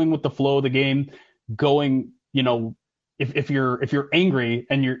kind of going with the flow of the game. Going, if you're angry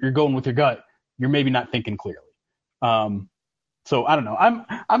and you're going with your gut, you're maybe not thinking clearly. So I don't know.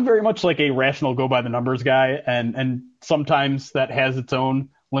 I'm very much like a rational, go by the numbers guy, and sometimes that has its own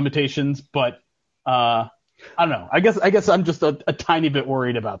limitations. But I don't know. I guess I'm just a tiny bit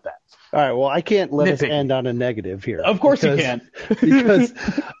worried about that. All right. Well, I can't let us end on a negative here. Of course you can't. Because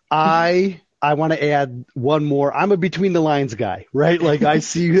I I want to add one more. I'm a between the lines guy, right? Like I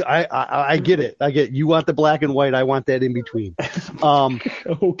see, I get it. You want the black and white. I want that in between.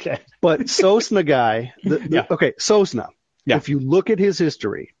 Okay. But Sosna guy, okay, Sosna. Yeah. If you look at his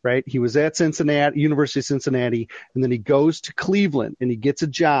history, right? He was at Cincinnati, University of Cincinnati, and then he goes to Cleveland and he gets a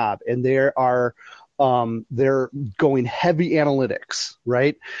job, and they're going heavy analytics,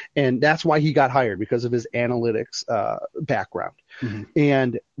 right? And that's why he got hired, because of his analytics background. Mm-hmm.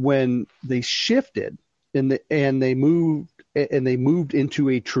 And when they shifted and they moved into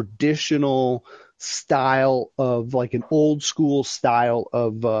a traditional style of like an old school style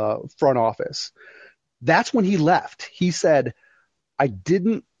of front office, that's when he left. He said, I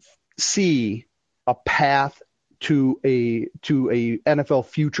didn't see a path to a NFL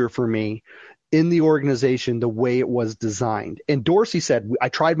future for me in the organization the way it was designed. And Dorsey said, I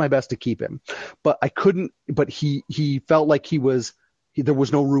tried my best to keep him, but I couldn't, but he felt like there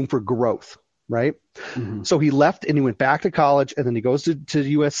was no room for growth. Right. Mm-hmm. So he left and he went back to college, and then he goes to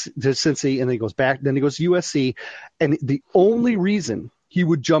Cincy, and then he goes back, then he goes to USC. And the only reason he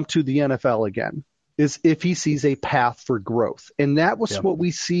would jump to the NFL again is if he sees a path for growth. And that was what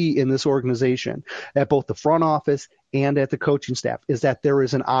we see in this organization at both the front office and at the coaching staff, is that there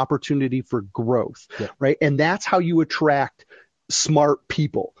is an opportunity for growth, right? And that's how you attract smart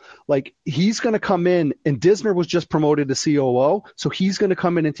people. Like, he's going to come in, and Disner was just promoted to COO, so he's going to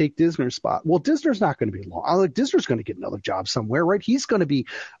come in and take Disner's spot. Well, Disner's not going to be long. Like, Disner's going to get another job somewhere, right? He's going to be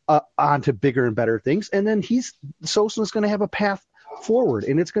on to bigger and better things, and then Sosna's going to have a path forward,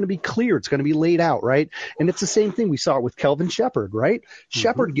 and it's going to be clear. It's going to be laid out, right? And it's the same thing we saw with Kelvin Shepard, right? Mm-hmm.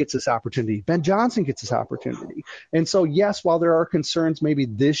 Shepard gets this opportunity. Ben Johnson gets this opportunity. And so, yes, while there are concerns maybe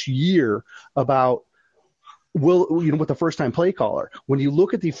this year about with the first-time play caller, when you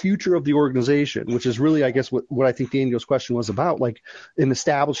look at the future of the organization, which is really, I guess, what I think Daniel's question was about, like in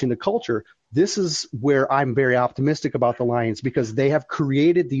establishing the culture, this is where I'm very optimistic about the Lions, because they have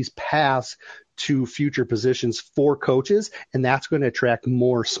created these paths to future positions for coaches, and that's going to attract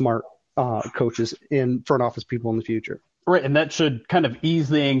more smart coaches and front office people in the future. Right, and that should kind of ease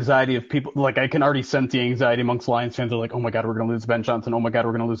the anxiety of people. Like, I can already sense the anxiety amongst Lions fans. They're like, oh my God, we're going to lose Ben Johnson. Oh my God,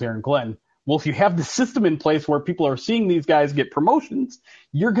 we're going to lose Aaron Glenn. Well, if you have the system in place where people are seeing these guys get promotions,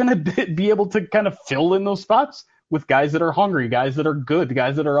 you're going to be able to kind of fill in those spots with guys that are hungry, guys that are good,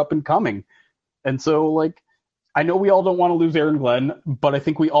 guys that are up and coming. And so, like, I know we all don't want to lose Aaron Glenn, but I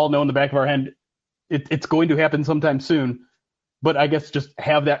think we all know in the back of our head it's going to happen sometime soon. But I guess just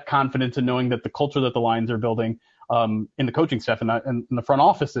have that confidence in knowing that the culture that the Lions are building in the coaching staff and in the front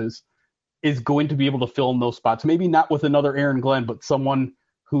offices is going to be able to fill in those spots. Maybe not with another Aaron Glenn, but someone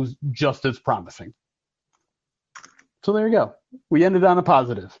who's just as promising. So there you go. We ended on a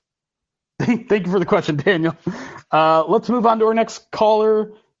positive. Thank you for the question, Daniel. Let's move on to our next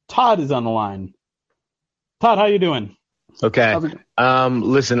caller. Todd is on the line. Todd, how you doing? Okay.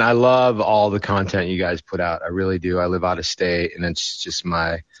 Listen, I love all the content you guys put out. I really do. I live out of state, and it's just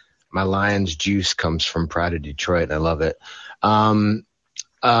my Lions juice comes from Pride of Detroit, and I love it.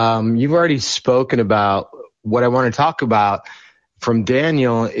 You've already spoken about what I want to talk about. From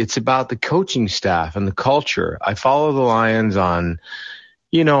Daniel, it's about the coaching staff and the culture. I follow the Lions on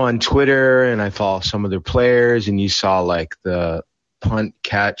Twitter, and I follow some of their players, and you saw like the punt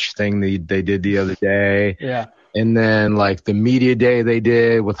catch thing they did the other day. Yeah. And then like the media day they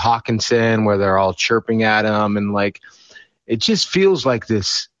did with Hawkinson, where they're all chirping at him, and like it just feels like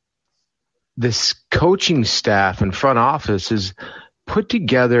this coaching staff and front office has put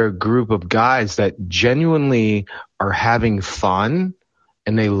together a group of guys that genuinely are having fun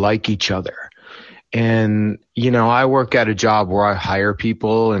and they like each other. And I work at a job where I hire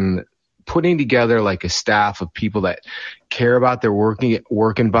people, and putting together like a staff of people that care about their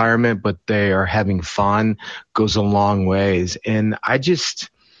work environment, but they are having fun, goes a long ways. And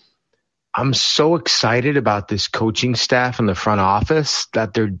I'm so excited about this coaching staff in the front office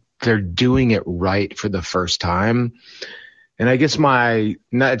that they're doing it right for the first time. And I guess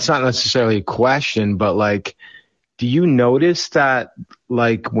it's not necessarily a question, but like, do you notice that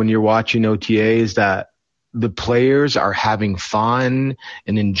like when you're watching OTAs that the players are having fun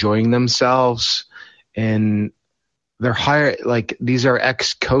and enjoying themselves, and they're these are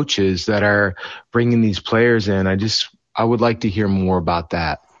ex-coaches that are bringing these players in? I would like to hear more about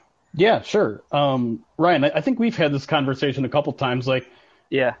that. Yeah, sure. Ryan, I think we've had this conversation a couple times. Like,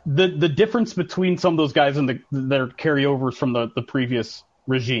 yeah, the difference between some of those guys and their carryovers from the previous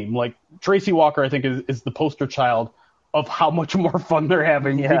regime, like Tracy Walker, I think is the poster child of how much more fun they're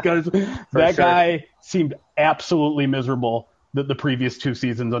having, because that guy seemed absolutely miserable the previous two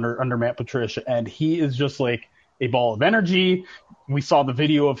seasons under Matt Patricia, and he is just like a ball of energy. We saw the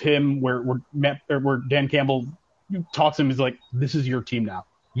video of him where Dan Campbell talks to him. He's like, "This is your team now.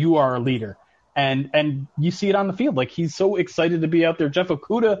 You are a leader." And you see it on the field. Like, he's so excited to be out there. Jeff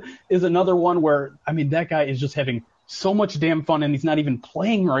Okudah is another one where, I mean, that guy is just having so much damn fun, and he's not even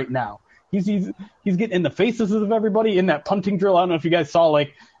playing right now. He's getting in the faces of everybody in that punting drill. I don't know if you guys saw,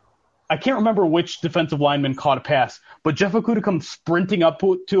 like, I can't remember which defensive lineman caught a pass, but Jeff Okudah comes sprinting up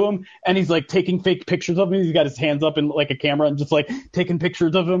to him, and he's, like, taking fake pictures of him. He's got his hands up in, like, a camera and just, like, taking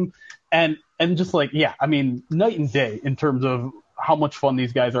pictures of him. And just, like, yeah, I mean, night and day in terms of how much fun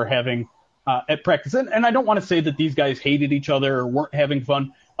these guys are having at practice. And I don't want to say that these guys hated each other or weren't having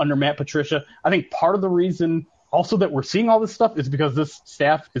fun under Matt Patricia. I think part of the reason also that we're seeing all this stuff is because this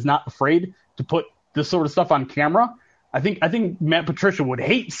staff is not afraid to put this sort of stuff on camera. I think Matt Patricia would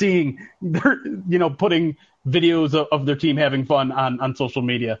hate seeing their, putting videos of their team having fun on social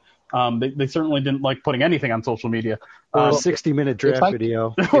media. They certainly didn't like putting anything on social media. Or a 60-minute draft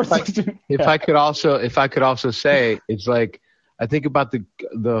video. If I could also say, it's like, I think about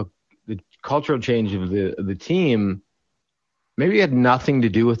the cultural change of the team. Maybe it had nothing to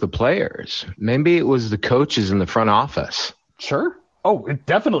do with the players. Maybe it was the coaches in the front office. Sure. Oh, it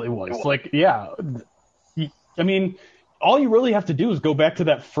definitely was. Like, yeah. I mean, all you really have to do is go back to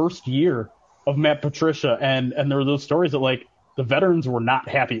that first year of Matt Patricia, and there were those stories that, like, the veterans were not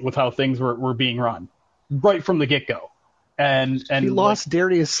happy with how things were being run right from the get-go. And he lost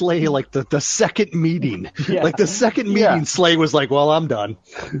Darius Slay like the second meeting. Yeah. Like the second meeting, Slay was like, "Well, I'm done."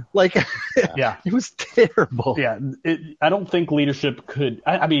 Like, yeah, it was terrible. Yeah, I don't think leadership could.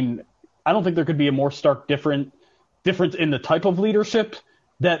 I mean, I don't think there could be a more stark difference in the type of leadership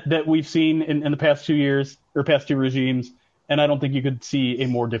that we've seen in the past 2 years or past two regimes, and I don't think you could see a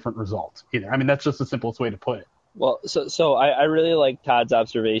more different result either. I mean, that's just the simplest way to put it. Well, so I really like Todd's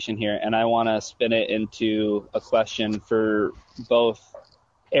observation here, and I want to spin it into a question for both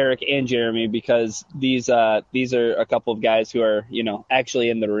Eric and Jeremy, because these are a couple of guys who are, actually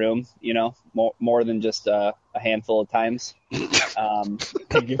in the room, more than just a handful of times.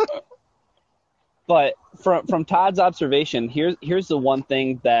 Thank you. But from Todd's observation, here's the one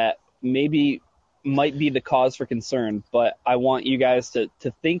thing that maybe might be the cause for concern, but I want you guys to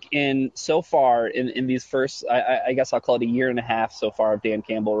think in so far in these first, I guess I'll call it a year and a half so far of Dan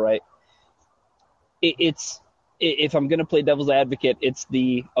Campbell, right? It's if I'm going to play devil's advocate, it's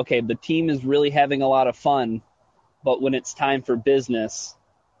the team is really having a lot of fun, but when it's time for business,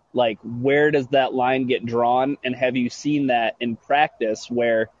 like, where does that line get drawn? And have you seen that in practice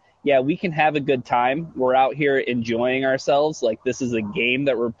where, yeah, we can have a good time. We're out here enjoying ourselves. Like, this is a game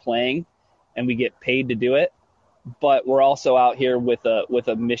that we're playing, and we get paid to do it, but we're also out here with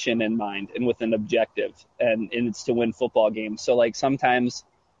a mission in mind and with an objective, and it's to win football games. So, like, sometimes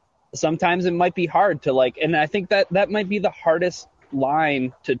it might be hard to, like, and I think that might be the hardest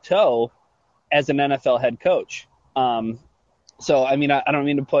line to toe as an NFL head coach. So, I mean, I don't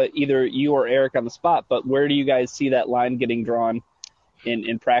mean to put either you or Eric on the spot, but where do you guys see that line getting drawn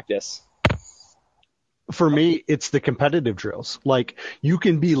in practice? For me, it's the competitive drills. Like, you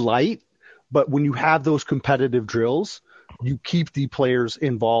can be light, but when you have those competitive drills, you keep the players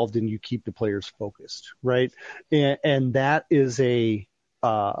involved and you keep the players focused, right? And that is a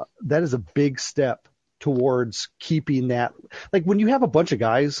big step towards keeping that. Like, when you have a bunch of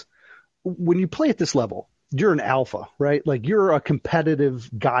guys, when you play at this level, you're an alpha, right? Like, you're a competitive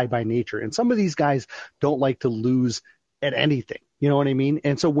guy by nature. And some of these guys don't like to lose at anything. You know what I mean?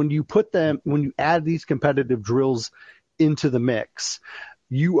 And so when you add these competitive drills into the mix,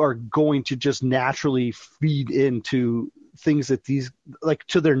 you are going to just naturally feed into things that these, like,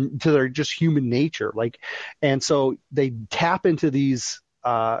 to their just human nature. Like, and so they tap into these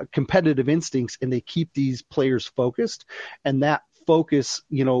competitive instincts, and they keep these players focused, and that focus,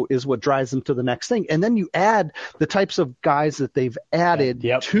 is what drives them to the next thing. And then you add the types of guys that they've added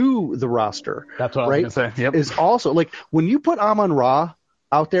to the roster. That's what right? I was going to say. Yep. Is also, like, when you put Amon-Ra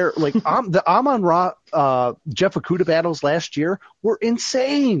out there, like, the Amon-Ra Jeff Okudah battles last year were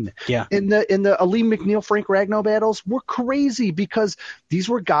insane. Yeah. In the Aleem McNeil Frank Ragnow battles were crazy, because these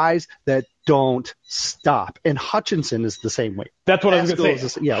were guys that don't stop. And Hutchinson is the same way. That's what I was going to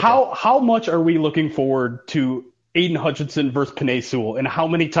say. Yeah, how much are we looking forward to Aiden Hutchinson versus Penei Sewell, and how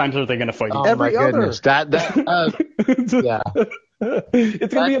many times are they going to fight? Oh, my goodness. Yeah.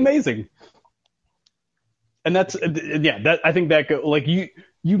 It's going to be amazing. And I think that, like, you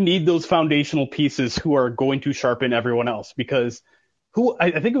need those foundational pieces who are going to sharpen everyone else, because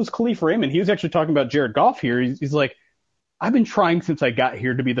I think it was Khalif Raymond. He was actually talking about Jared Goff here. He's like, I've been trying since I got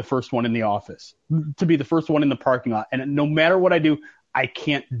here to be the first one in the office, to be the first one in the parking lot. And no matter what I do, I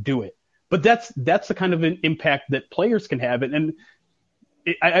can't do it. But that's the kind of an impact that players can have. And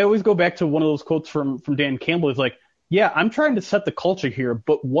I always go back to one of those quotes from Dan Campbell. Is like, yeah, I'm trying to set the culture here,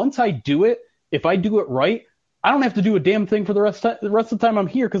 but once I do it, if I do it right, I don't have to do a damn thing for the rest of the time I'm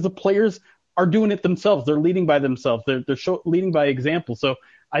here, because the players are doing it themselves. They're leading by themselves. They're leading by example. So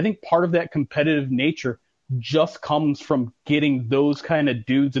I think part of that competitive nature just comes from getting those kind of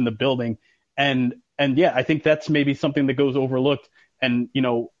dudes in the building. And yeah, I think that's maybe something that goes overlooked. And, you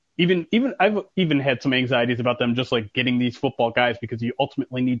know, even I've even had some anxieties about them just like getting these football guys, because you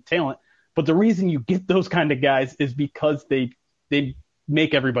ultimately need talent. But the reason you get those kind of guys is because they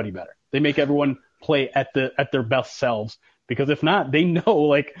make everybody better. They make everyone play at their best selves, because if not, they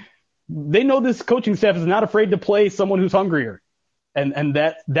know this coaching staff is not afraid to play someone who's hungrier. And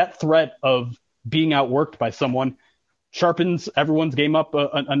that threat of being outworked by someone sharpens everyone's game up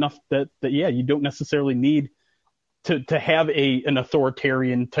enough that yeah, you don't necessarily need to have an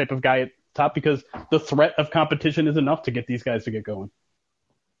authoritarian type of guy at top, because the threat of competition is enough to get these guys to get going.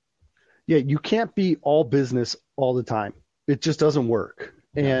 Yeah, you can't be all business all the time. It just doesn't work.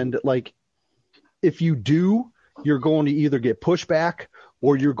 And like, if you do, you're going to either get pushback,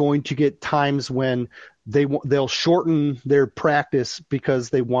 or you're going to get times when they'll shorten their practice because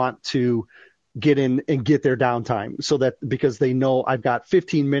they want to get in and get their downtime, so that because they know I've got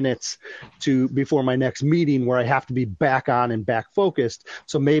 15 minutes before my next meeting where I have to be back on and back focused.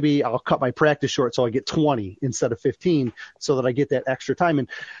 So maybe I'll cut my practice short so I get 20 instead of 15, so that I get that extra time. And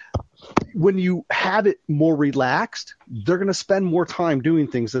when you have it more relaxed, they're going to spend more time doing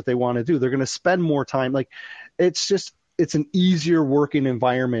things that they want to do. They're going to spend more time. Like, it's an easier working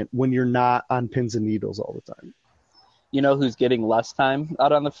environment when you're not on pins and needles all the time. You know who's getting less time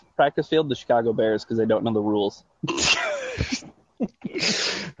out on the practice field? The Chicago Bears, because they don't know the rules.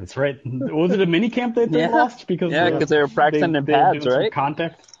 That's right. Was it a mini camp that they lost? Because they were practicing in pads, right?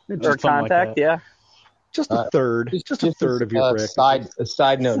 Contact. Or contact, yeah. Just a third. Just a third of your practice. A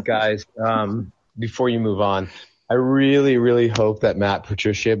side note, guys, before you move on, I really, really hope that Matt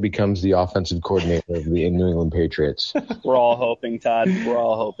Patricia becomes the offensive coordinator of the New England Patriots. We're all hoping, Todd. We're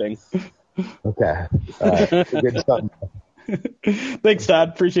all hoping. Okay. Good stuff. Thanks, Todd.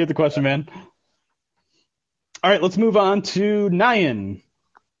 Appreciate the question, man. All right, let's move on to Nyan.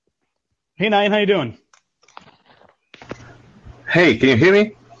 Hey, Nyan, how you doing? Hey, can you hear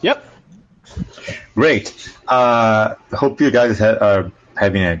me? Yep. Great. Hope you guys are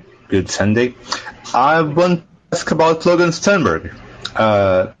having a good Sunday. I want to ask about Logan Sternberg.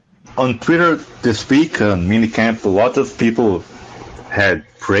 On Twitter this week, on minicamp, a lot of people had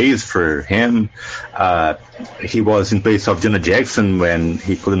praise for him. He was in place of Jonah Jackson when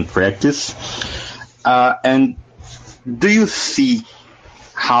he couldn't practice. And do you see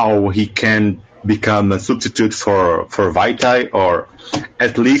how he can become a substitute for Vaitai, or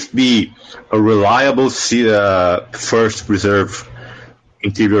at least be a reliable first reserve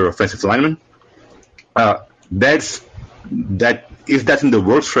interior offensive lineman? Is that in the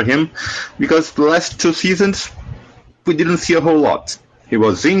works for him? Because the last 2 seasons, we didn't see a whole lot. He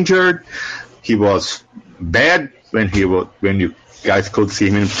was injured. He was bad when you guys could see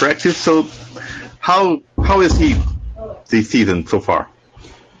him in practice. So how is he this season so far?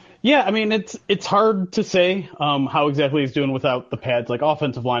 Yeah, I mean, it's hard to say how exactly he's doing without the pads. Like,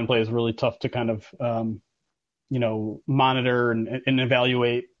 offensive line play is really tough to kind of monitor and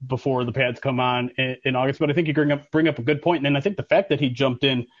evaluate before the pads come on in August. But I think you bring up a good point. And I think the fact that he jumped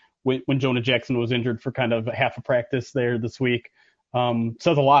in when Jonah Jackson was injured for kind of half a practice there this week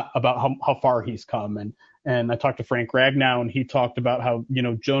says a lot about how far he's come. And I talked to Frank Ragnow, and he talked about how,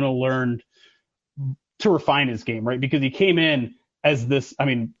 Jonah learned to refine his game, right? Because he came in as this, I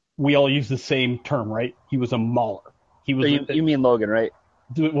mean, we all use the same term, right? He was a mauler. He was. So you mean Logan, right?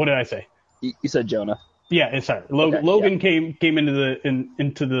 What did I say? You said Jonah. Yeah, sorry. Logan came into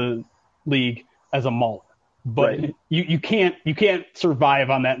the league as a mauler, but right. you can't survive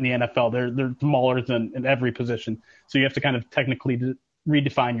on that in the NFL. There's maulers in every position, so you have to kind of technically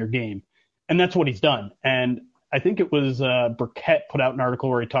redefine your game, and that's what he's done. And I think it was Burkett put out an article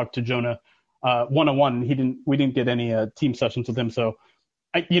where he talked to Jonah one-on-one. We didn't get any team sessions with him, so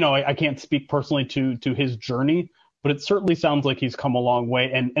I can't speak personally to his journey. But it certainly sounds like he's come a long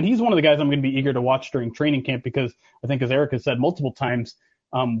way. And he's one of the guys I'm going to be eager to watch during training camp, because I think, as Eric has said multiple times,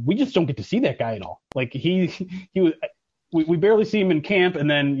 we just don't get to see that guy at all. Like, we barely see him in camp. And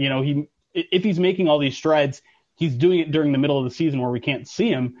then, if he's making all these strides, he's doing it during the middle of the season where we can't see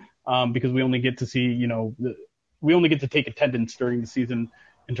him because we only get to see, we only get to take attendance during the season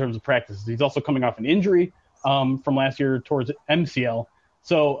in terms of practices. He's also coming off an injury from last year towards MCL.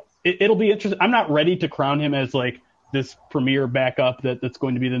 So it'll be interesting. I'm not ready to crown him as like this premier backup that's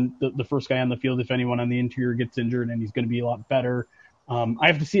going to be the first guy on the field if anyone on the interior gets injured, and he's going to be a lot better. I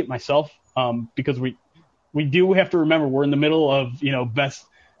have to see it myself because we do have to remember we're in the middle of best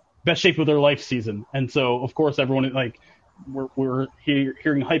shape of their life season, and so of course everyone we're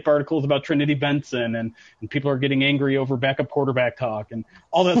hearing hype articles about Trinity Benson and people are getting angry over backup quarterback talk and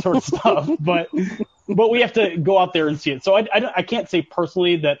all that sort of stuff. But we have to go out there and see it. So I can't say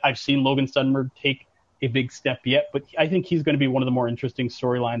personally that I've seen Logan Stenberg take a big step yet, but I think he's going to be one of the more interesting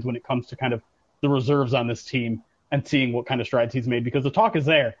storylines when it comes to kind of the reserves on this team and seeing what kind of strides he's made, because the talk is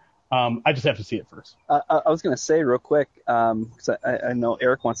there. I just have to see it first. I was going to say real quick, because I know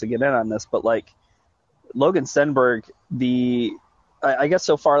Eric wants to get in on this, but Logan Stenberg, I guess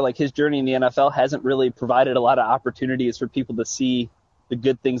so far, his journey in the NFL hasn't really provided a lot of opportunities for people to see the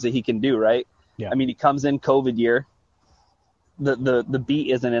good things that he can do, right? Yeah. I mean, he comes in COVID year. The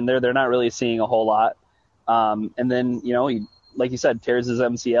beat isn't in there. They're not really seeing a whole lot. And then, he, like you said, tears his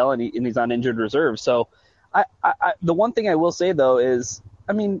MCL and he's on injured reserve. So the one thing I will say, though, is,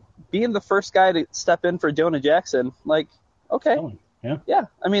 I mean, being the first guy to step in for Jonah Jackson, okay. Yeah.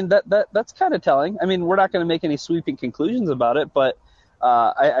 I mean, that's kind of telling. I mean, we're not going to make any sweeping conclusions about it, but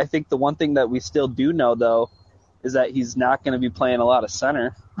I think the one thing that we still do know, though, is that he's not going to be playing a lot of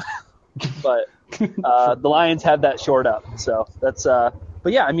center. But the Lions have that shored up. So that's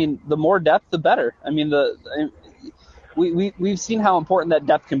but yeah, I mean, the more depth, the better. I mean, we've seen how important that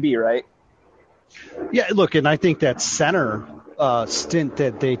depth can be, right? Yeah, look, and I think that center stint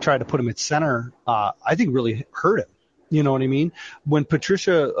that they tried to put him at center, I think really hurt him. You know what I mean? When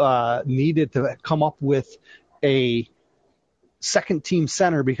Patricia needed to come up with a second team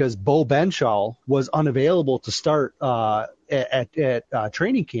center because Bo Benchall was unavailable to start at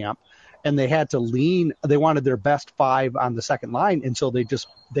training camp, and they had to they wanted their best five on the second line, and so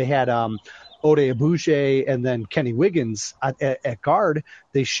they had Ode Abouche and then Kenny Wiggins at guard.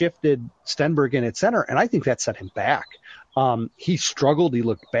 They shifted Stenberg in at center, and I think that set him back. He struggled. He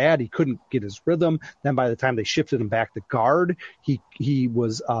looked bad. He couldn't get his rhythm. Then by the time they shifted him back to guard, he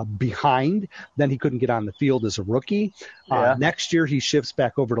was behind. Then he couldn't get on the field as a rookie. Yeah. Next year, he shifts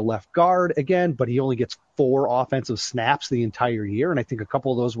back over to left guard again, but he only gets 4 offensive snaps the entire year. And I think a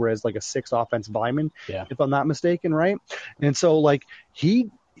couple of those were as a 6th offensive lineman, if I'm not mistaken, right? And so he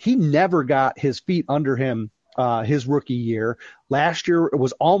never got his feet under him his rookie year. Last year it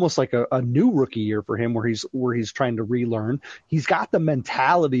was almost like a new rookie year for him, where he's trying to relearn. He's got the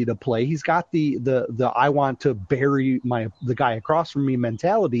mentality to play. He's got the I want to bury the guy across from me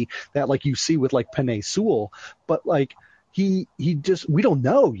mentality that you see with Penei Sewell. But he just, we don't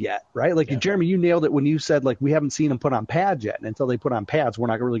know yet, right? Jeremy, you nailed it when you said we haven't seen him put on pads yet, and until they put on pads, we're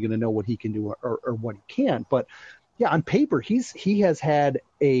not really going to know what he can do or what he can't. But yeah, on paper, he has had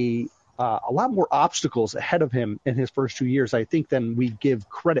a lot more obstacles ahead of him in his first 2 years, I think, than we give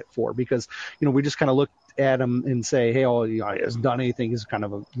credit for, because we just kind of look at him and say, hey, he hasn't done anything. He's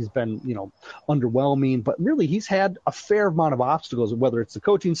been underwhelming, but really he's had a fair amount of obstacles, whether it's the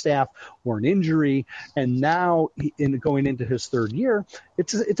coaching staff or an injury, and now going into his third year,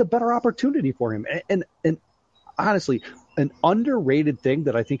 it's a better opportunity for him. And honestly, an underrated thing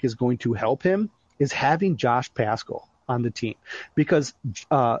that I think is going to help him is having Josh Paschal on the team, because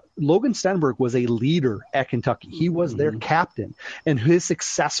Logan Stenberg was a leader at Kentucky. He was their captain, and his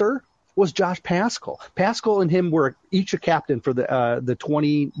successor was Josh Paschal. Paschal and him were each a captain for the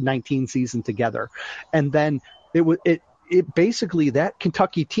 2019 season together, and then it basically, that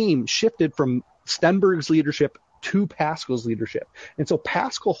Kentucky team shifted from Stenberg's leadership to Paschal's leadership, and so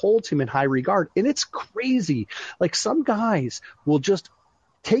Paschal holds him in high regard. And it's crazy, some guys will just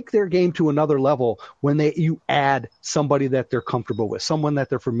take their game to another level when you add somebody that they're comfortable with, someone that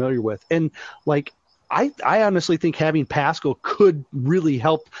they're familiar with. And I honestly think having Paschal could really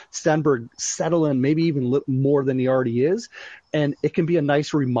help Stenberg settle in, maybe even more than he already is. And it can be a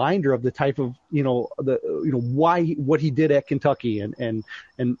nice reminder of the type of, what he did at Kentucky, and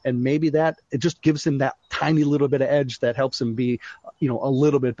maybe that it just gives him that tiny little bit of edge that helps him be, a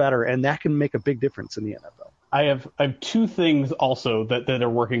little bit better. And that can make a big difference in the NFL. I have 2 things also that are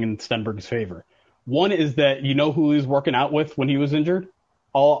working in Stenberg's favor. One is that who he was working out with when he was injured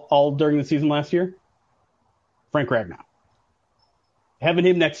all during the season last year? Frank Ragnow. Having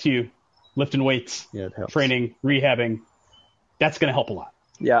him next to you, lifting weights, training, rehabbing, that's going to help a lot.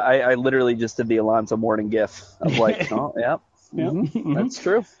 Yeah, I literally just did the Alonzo Mourning gif. I'm oh, yeah. Mm-hmm. That's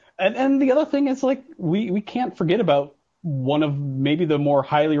true. And the other thing is, we can't forget about one of maybe the more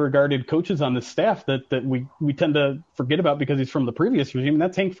highly regarded coaches on the staff that we tend to forget about because he's from the previous regime, and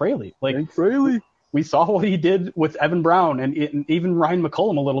that's Hank Fraley. Hank Fraley. We saw what he did with Evan Brown and even Ryan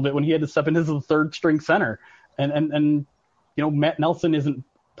McCullum a little bit when he had to step in as the third string center. And Matt Nelson isn't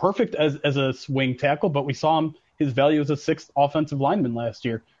perfect as a swing tackle, but we saw his value as a 6th offensive lineman last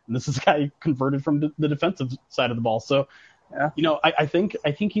year. And this is a guy converted from the defensive side of the ball. So, I think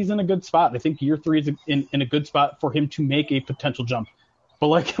he's in a good spot. I think year 3 is in a good spot for him to make a potential jump. But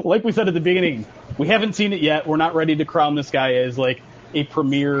like we said at the beginning, we haven't seen it yet. We're not ready to crown this guy as like a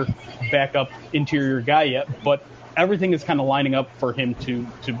premier backup interior guy yet. But everything is kind of lining up for him to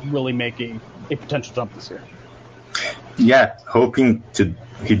really make a potential jump this year. Yeah, hoping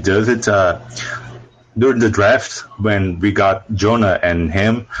he does it. During the draft, when we got Jonah and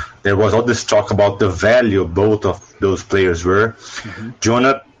him, there was all this talk about the value both of those players were. Mm-hmm.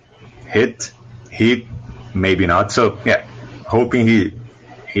 Jonah hit, maybe not. So, yeah, hoping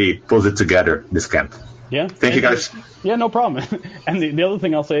he pulls it together this camp. Yeah. Thank you, guys. Yeah, no problem. And the other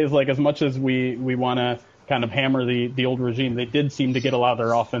thing I'll say is, like, as much as we want to kind of hammer the old regime, they did seem to get a lot of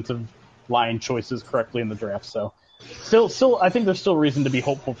their offensive line choices correctly in the draft. So still, I think there's still reason to be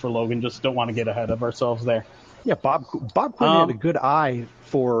hopeful for Logan. Just don't want to get ahead of ourselves there. Yeah, Bob Quinn had a good eye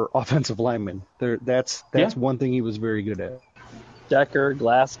for offensive linemen. That's one thing he was very good at. Decker,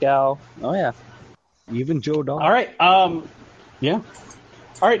 Glasgow. Oh yeah. Even Joe Dahl. All right. Yeah.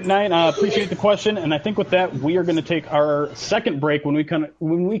 All right, Nine. Appreciate the question, and I think with that we are going to take our second break. When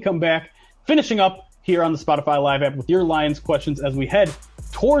we come back, finishing up here on the Spotify Live app with your Lions questions as we head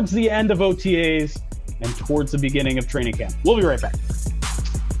towards the end of OTAs and towards the beginning of training camp. We'll be right back.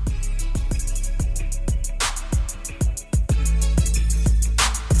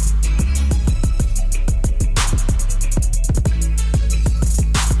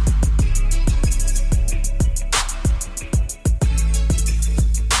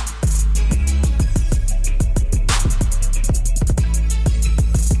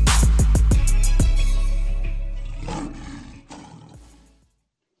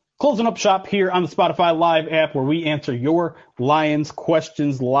 Closing up shop here on the Spotify Live app where we answer your Lions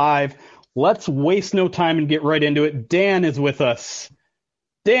questions live. Let's waste no time and get right into it. Dan is with us.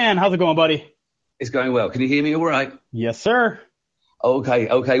 Dan, how's it going, buddy? It's going well. Can you hear me all right? Yes, sir.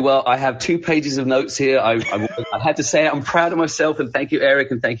 Okay. Well, I have 2 pages of notes here. I had to say I'm proud of myself, and thank you,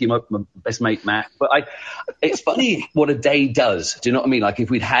 Eric, and thank you, my best mate, Matt. But it's funny what a day does. Do you know what I mean? Like if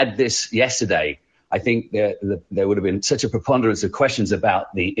we'd had this yesterday, I think there would have been such a preponderance of questions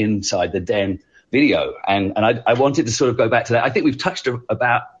about the Inside the Den video. And I wanted to sort of go back to that. I think we've touched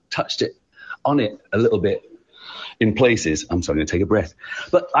on it a little bit in places. I'm sorry, I'm going to take a breath.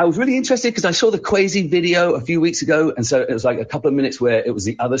 But I was really interested because I saw the Kwesi video a few weeks ago. And so it was like a couple of minutes where it was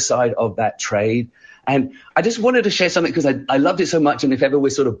the other side of that trade. And I just wanted to share something because I loved it so much. And if ever we're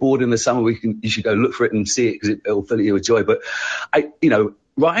sort of bored in the summer, you should go look for it and see it because it will fill you with joy. But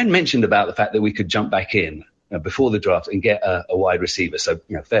Ryan mentioned about the fact that we could jump back in before the draft and get a wide receiver. So,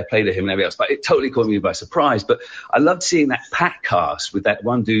 fair play to him and everything else. But it totally caught me by surprise. But I loved seeing that pack cast with that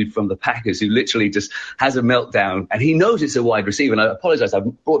one dude from the Packers who literally just has a meltdown. And he knows it's a wide receiver. And I apologize, I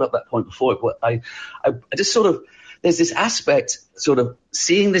brought up that point before. But I just sort of, there's this aspect sort of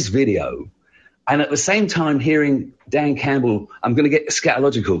seeing this video and at the same time hearing Dan Campbell, I'm going to get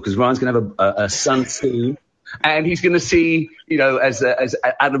scatological because Ryan's going to have a son soon. And he's going to see, as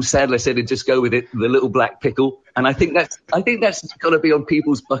Adam Sandler said, and just go with it, the little black pickle. And I think that's got to be on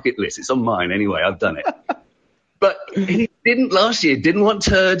people's bucket list. It's on mine anyway. I've done it. But he didn't last year, didn't want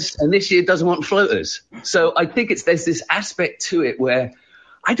turds, and this year doesn't want floaters. So I think there's this aspect to it where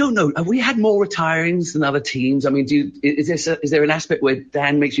I don't know. Have we had more retirings than other teams? I mean, is there an aspect where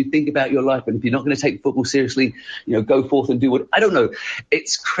Dan makes you think about your life, and if you're not going to take football seriously, go forth and do what? I don't know.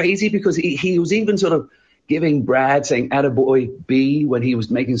 It's crazy because he was even sort of giving Brad, saying attaboy B when he was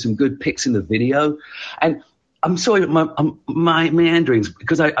making some good picks in the video. And I'm sorry, my meanderings,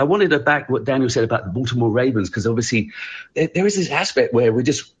 because I wanted to back what Daniel said about the Baltimore Ravens, because obviously there is this aspect where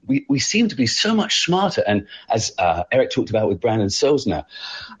we seem to be so much smarter. And as Eric talked about with Brandon Sosner,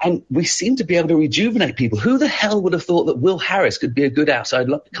 and we seem to be able to rejuvenate people. Who the hell would have thought that Will Harris could be a good outside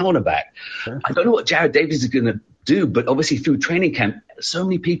cornerback? Sure. I don't know what Jared Davis is going to do, but obviously through training camp, so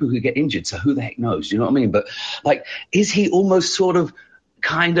many people who get injured, so who the heck knows, you know what I mean? But is he almost sort of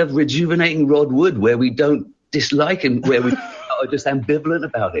kind of rejuvenating Rod Wood, where we don't dislike him, where we are just ambivalent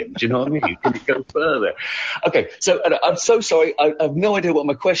about him? Do you know what I mean? Can it go further? Okay, so I'm so sorry, I have no idea what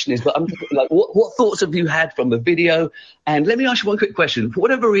my question is, but I'm what thoughts have you had from the video? And let me ask you one quick question. For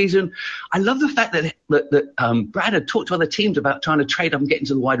whatever reason, I love the fact that Brad had talked to other teams about trying to trade up and get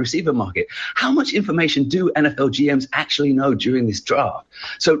into the wide receiver market. How much information do NFL GMs actually know during this draft?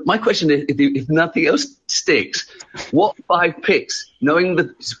 So my question is, if nothing else sticks, what 5 picks,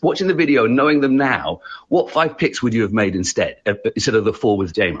 watching the video, knowing them now, what 5 picks would you have made instead of the 4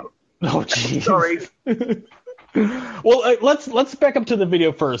 with JMO? Oh, geez. Sorry. Well, let's back up to the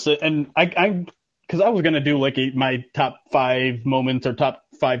video first, and because I was gonna do like my top 5 moments or top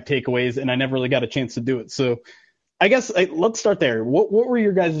 5 takeaways, and I never really got a chance to do it. So I guess let's start there. What were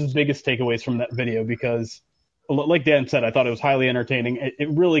your guys' biggest takeaways from that video? Because like Dan said, I thought it was highly entertaining. It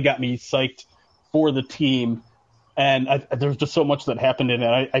really got me psyched for the team, and there's just so much that happened in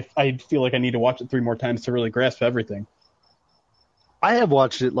it. I feel like I need to watch it 3 more times to really grasp everything. I have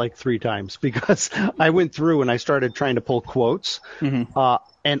watched it like 3 times because I went through and I started trying to pull quotes,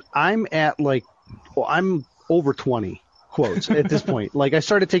 and I'm at I'm over 20 quotes at this point. Like I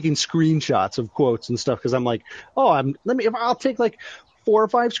started taking screenshots of quotes and stuff because I'm like, I'll take like 4 or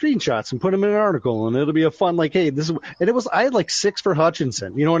 5 screenshots and put them in an article, and it'll be a fun hey, this is. And I had like 6 for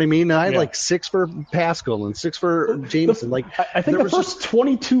Hutchinson, you know what I mean? And I had like 6 for Pascal and 6 for Jameson. I think the first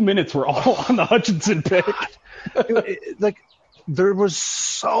 22 minutes were all on the Hutchinson pick. There was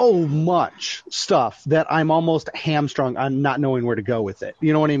so much stuff that I'm almost hamstrung on not knowing where to go with it.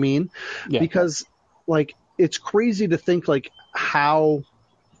 You know what I mean? Yeah. Because it's crazy to think how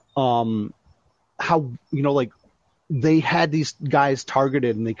they had these guys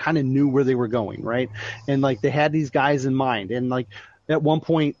targeted and they kind of knew where they were going, right? And they had these guys in mind. And at one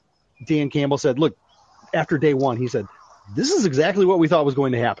point, Dan Campbell said, "Look, after day 1, he said, this is exactly what we thought was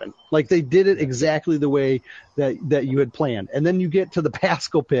going to happen. They did it exactly the way that you had planned." And then you get to the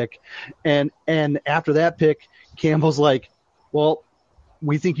Pascal pick, and after that pick, Campbell's like, "Well,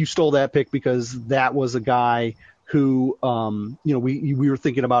 we think you stole that pick because that was a guy who, we were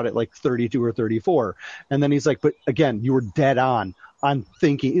thinking about it 32 or 34." And then he's like, "But again, you were dead on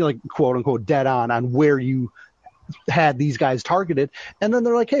thinking, quote unquote, dead on where you had these guys targeted." And then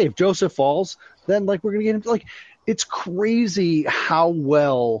they're like, "Hey, if Joseph falls, then we're going to get him." It's crazy how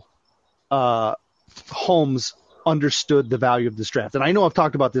well Holmes understood the value of this draft. And I know I've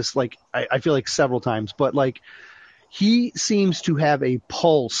talked about this, I feel like several times, but he seems to have a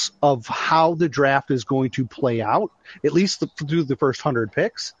pulse of how the draft is going to play out, at least through the first 100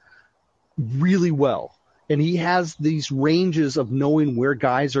 picks, really well. And he has these ranges of knowing where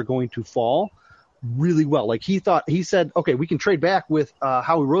guys are going to fall really well. He said, "Okay, we can trade back with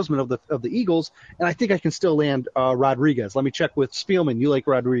Howie Roseman of the Eagles, and I think I can still land Rodriguez. Let me check with Spielman. You like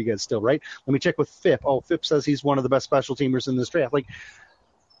Rodriguez still, right? Let me check with Phipp. Oh, Phipp says he's one of the best special teamers in this draft."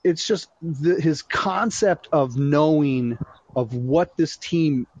 It's just his concept of knowing of what this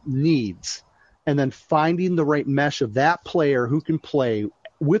team needs, and then finding the right mesh of that player who can play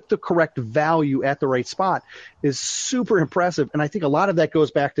with the correct value at the right spot is super impressive. And I think a lot of that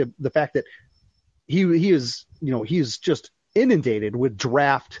goes back to the fact that he is just inundated with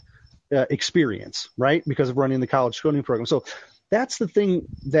draft experience, right? Because of running the college scouting program. So that's the thing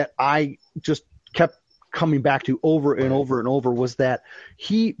that I just kept coming back to over and over and over, was that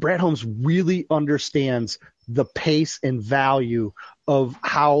Brad Holmes really understands the pace and value of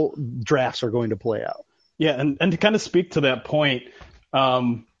how drafts are going to play out. Yeah. And to kind of speak to that point,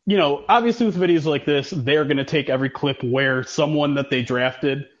 obviously with videos like this, they're going to take every clip where someone that they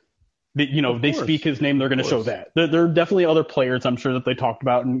drafted, they speak his name, they're going to show that. There are definitely other players I'm sure that they talked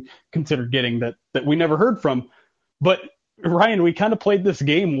about and considered getting that we never heard from. But Ryan, we kind of played this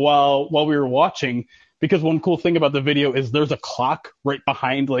game while we were watching, because one cool thing about the video is there's a clock right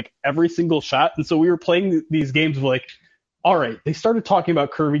behind every single shot. And so we were playing these games of all right, they started talking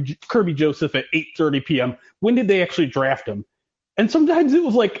about Kirby Joseph at 8:30 p.m. When did they actually draft him? And sometimes it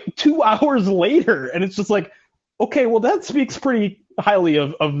was 2 hours later. And it's just okay, well, that speaks pretty highly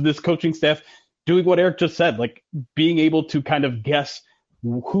of this coaching staff doing what Eric just said, being able to kind of guess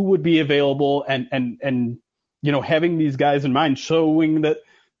who would be available and having these guys in mind, showing that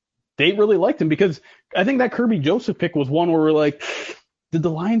they really liked him. Because I think that Kirby Joseph pick was one where we're did the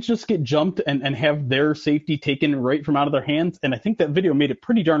Lions just get jumped and have their safety taken right from out of their hands? And I think that video made it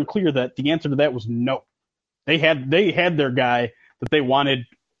pretty darn clear that the answer to that was no. They had their guy that they wanted.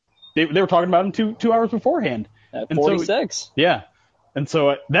 They were talking about him 2 hours beforehand. At 46. So, yeah. And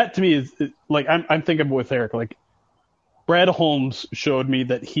so that to me is I'm thinking with Eric, Brad Holmes showed me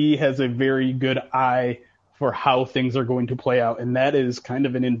that he has a very good eye for how things are going to play out. And that is kind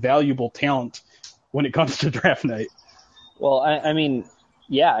of an invaluable talent when it comes to draft night. Well, I mean,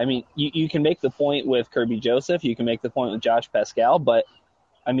 you can make the point with Kirby Joseph. You can make the point with Josh Pascal. But,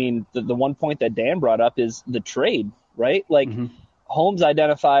 I mean, the one point that Dan brought up is the trade, right? Holmes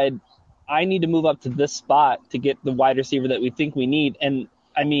identified, I need to move up to this spot to get the wide receiver that we think we need. And,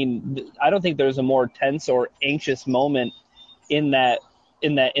 I mean, I don't think there's a more tense or anxious moment in that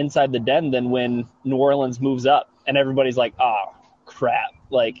inside the den than when New Orleans moves up and everybody's like, oh, crap.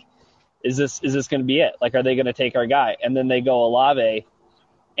 Is this going to be it? Are they going to take our guy? And then they go Olave,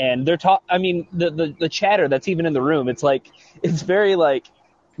 And they're I mean, the chatter that's even in the room, it's like, it's very like,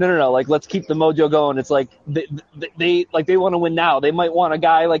 no, like, let's keep the mojo going. It's like they want to win now. They might want a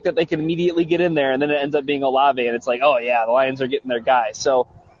guy like that they can immediately get in there, and then it ends up being Olave, and it's like, oh yeah, the Lions are getting their guy. So,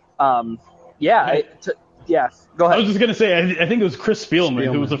 yeah, go ahead. I was just gonna say, I think it was Chris Spielman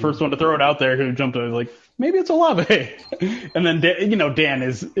who was the first one to throw it out there, who jumped in, like, maybe it's Olave. And then Dan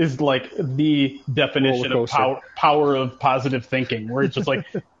is like the definition of power of positive thinking, where it's just like,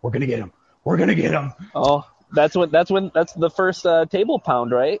 we're gonna get him. Oh. That's the first table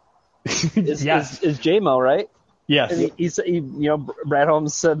pound, right? Yes. Is J-Mo, right? Yes. And he Brad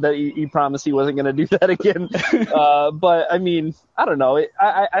Holmes said that he promised he wasn't going to do that again. But I mean, I don't know.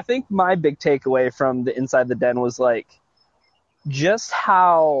 I think my big takeaway from the Inside the Den was like just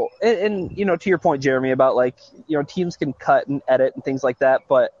how, and to your point, Jeremy, about like, teams can cut and edit and things like that.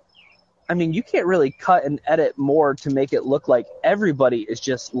 But I mean, you can't really cut and edit more to make it look like everybody is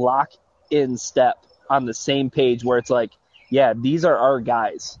just locked in step on the same page, where it's like, yeah, these are our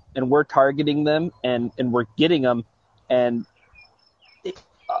guys and we're targeting them and we're getting them. And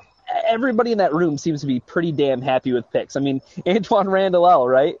everybody in that room seems to be pretty damn happy with picks. I mean, Antoine Randall,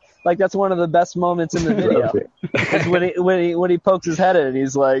 right? Like, that's one of the best moments in the video is when he pokes his head in and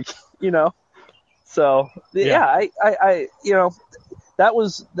he's like, so it's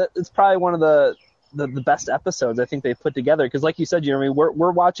probably one of the best episodes I think they put together. Cause like you said, Jeremy,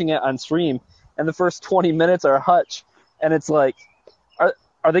 we're watching it on stream, and the first 20 minutes are Hutch, and it's like, are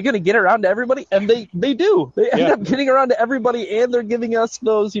they going to get around to everybody? And they do. They end up getting around to everybody, and they're giving us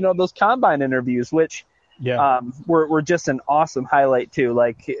those, those combine interviews, which were just an awesome highlight too.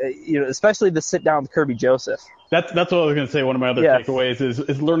 Like, especially the sit down with Kirby Joseph. That's what I was going to say. One of my other takeaways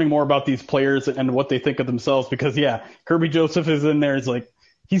is learning more about these players and what they think of themselves, because Kirby Joseph is in there. It's like,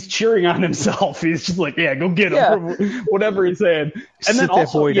 he's cheering on himself. He's just like, go get him, whatever he's saying. And then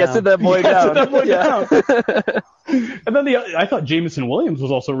also, sit that boy down. And then I thought Jameson Williams was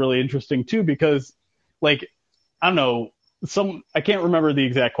also really interesting too, because, like, I don't know, I can't remember the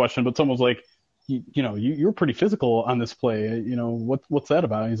exact question, but someone was like, you're pretty physical on this play. What's that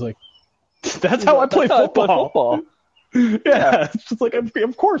about? And he's like, that's how I play football. It's just like,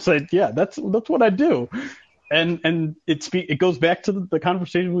 of course, that's what I do. And it goes back to the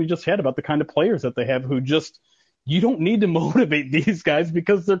conversation we just had about the kind of players that they have, who just, you don't need to motivate these guys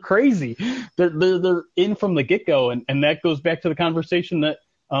because they're crazy. They're in from the get-go. And that goes back to the conversation that,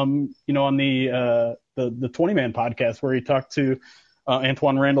 on the 20-man podcast, where he talked to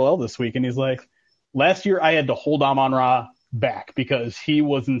Antoine Randall this week. And he's like, last year I had to hold Amon-Ra back because he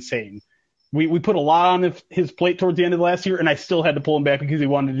was insane. We put a lot on his plate towards the end of last year, and I still had to pull him back because he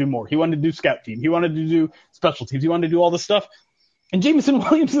wanted to do more. He wanted to do scout team. He wanted to do special teams. He wanted to do all this stuff. And Jameson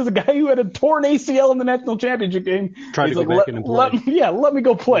Williams is a guy who had a torn ACL in the national championship game. Tried to go back in and play. Let me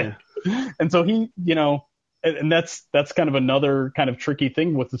go play. Yeah. And so he, and that's kind of another kind of tricky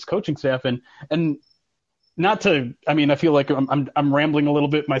thing with this coaching staff. And not to, I mean, I feel like I'm rambling a little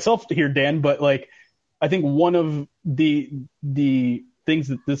bit myself here, Dan, but like, I think one of the things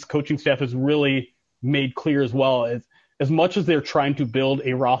that this coaching staff has really made clear as well is, as much as they're trying to build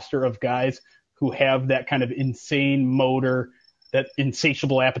a roster of guys who have that kind of insane motor, that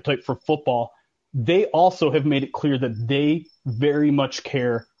insatiable appetite for football, they also have made it clear that they very much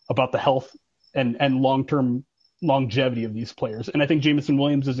care about the health and long-term longevity of these players. And I think Jameson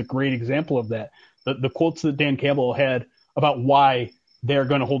Williams is a great example of that. The quotes that Dan Campbell had about why they're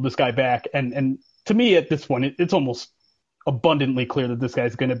going to hold this guy back. And to me at this point, it's almost abundantly clear that this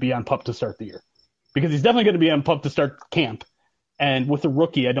guy's going to be on PUP to start the year, because he's definitely going to be on PUP to start camp. And with a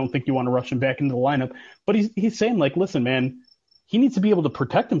rookie, I don't think you want to rush him back into the lineup. But he's saying, like, listen, man, he needs to be able to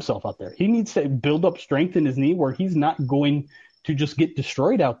protect himself out there. He needs to build up strength in his knee where he's not going to just get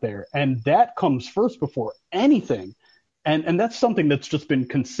destroyed out there. And that comes first before anything. And that's something that's just been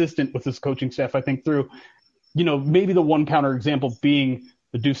consistent with this coaching staff, I think, through, maybe the one counter example being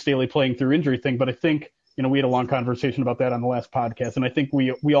the Deuce Staley playing through injury thing. But I think, we had a long conversation about that on the last podcast. And I think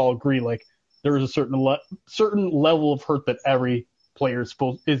we all agree, like, there is a certain level of hurt that every player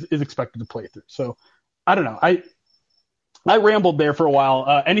is expected to play through. So I don't know. I rambled there for a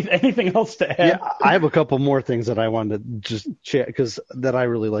while. Anything else to add? Yeah, I have a couple more things that I wanted to just chat, because that I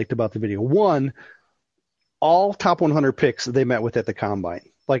really liked about the video. One, all top 100 picks they met with at the combine.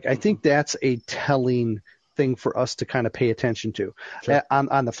 Like, I think that's a telling thing for us to kind of pay attention to. Sure.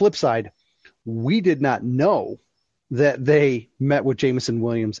 On the flip side, we did not know that they met with Jameson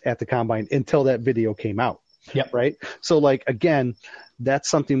Williams at the combine until that video came out. Yep. Right. So, like, again, that's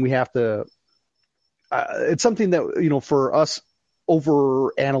something we have to. It's something that, for us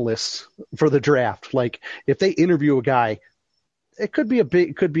over analysts for the draft, like, if they interview a guy it could be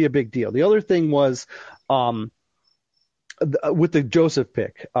a big deal. The other thing was, with the Joseph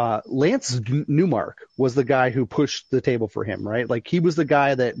pick, Lance Newmark was the guy who pushed the table for him, right? Like, he was the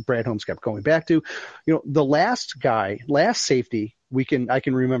guy that Brad Holmes kept going back to. The last safety I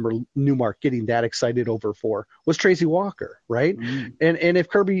can remember Newmark getting that excited over for was Tracy Walker, right? Mm-hmm. And if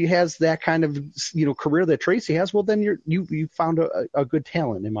Kirby has that kind of career that Tracy has, well, then you found a good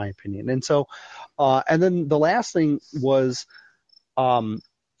talent, in my opinion. And so, and then the last thing was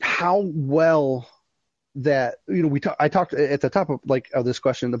how well that I talked at the top of this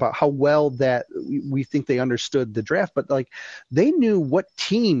question about how well that we think they understood the draft, but like they knew what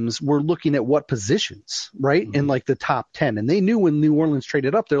teams were looking at what positions, right? Mm-hmm. In like the top 10, and they knew when New Orleans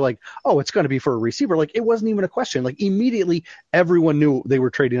traded up, they're like, oh, it's going to be for a receiver. Like, it wasn't even a question. Like, immediately everyone knew they were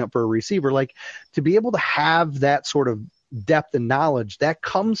trading up for a receiver. Like, to be able to have that sort of depth and knowledge that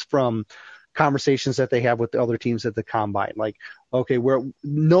comes from conversations that they have with the other teams at the combine. Like, okay, from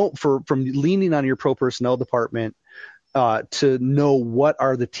leaning on your pro personnel department to know what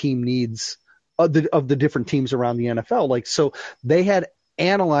are the team needs of the different teams around the NFL. Like, so they had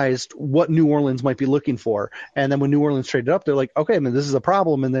analyzed what New Orleans might be looking for. And then when New Orleans traded up, they're like, okay, man, this is a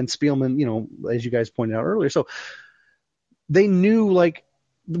problem. And then Spielman, as you guys pointed out earlier, so they knew like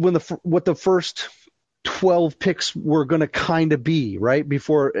what the first 12 picks were going to kind of be, right?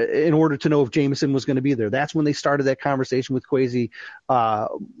 In order to know if Jameson was going to be there. That's when they started that conversation with Kwesi,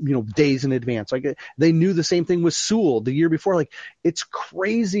 days in advance. Like, they knew the same thing with Sewell the year before. Like, it's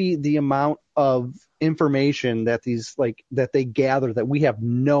crazy the amount of information that that they gather that we have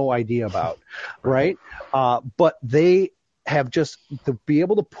no idea about, right? But they have just to be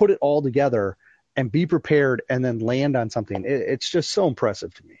able to put it all together and be prepared and then land on something. It's just so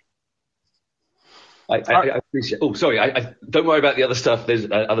impressive to me. I appreciate. Oh, sorry. I don't worry about the other stuff. There's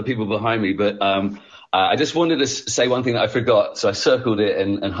other people behind me, but I just wanted to say one thing that I forgot. So I circled it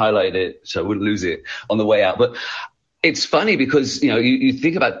and highlighted it so I wouldn't lose it on the way out. But it's funny because you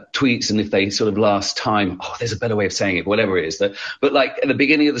think about tweets and if they sort of last time. Oh, there's a better way of saying it. Whatever it is. But like at the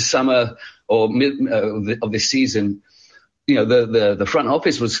beginning of the summer or mid of this season, the front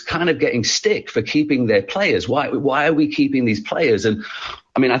office was kind of getting stick for keeping their players. Why are we keeping these players? And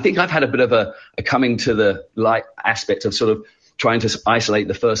I mean, I think I've had a bit of a coming to the light aspect of sort of trying to isolate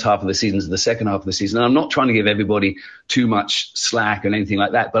the first half of the season to the second half of the season. And I'm not trying to give everybody too much slack and anything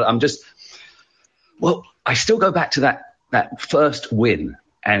like that, but I still go back to that first win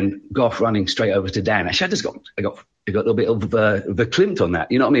and Goff running straight over to Dan. Actually, I got a little bit of verklempt on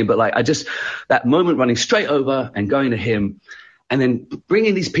that, you know what I mean? But like, that moment running straight over and going to him and then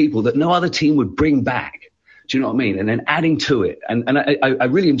bringing these people that no other team would bring back. Do you know what I mean? And then adding to it. And I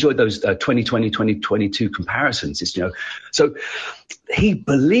really enjoyed those 2020, 2022 comparisons. So he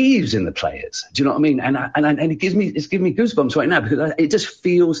believes in the players. Do you know what I mean? And it gives me goosebumps right now because it just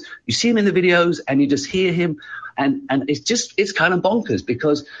feels, you see him in the videos and you just hear him and it's kind of bonkers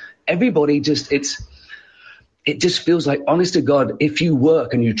because everybody it just feels like, honest to God, if you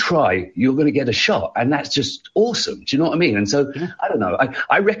work and you try, you're going to get a shot. And that's just awesome. Do you know what I mean? And so, I don't know.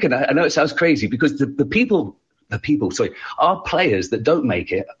 I reckon, I know it sounds crazy because the people, our players that don't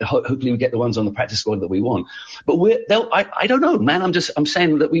make it, hopefully we get the ones on the practice squad that we want. But I don't know, man. I'm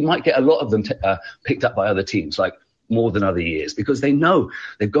saying that we might get a lot of them picked up by other teams, like more than other years, because they know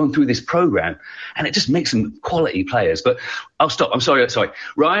they've gone through this program and it just makes them quality players. But I'll stop. I'm sorry.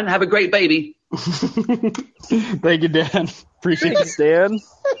 Ryan, have a great baby. Thank you, Dan. Appreciate it, Dan.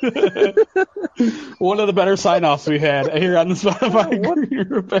 One of the better sign-offs we had here on the Spotify Green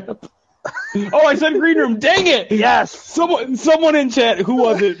Room app. Oh, I said Green Room. Dang it! Yes. Someone in chat. Who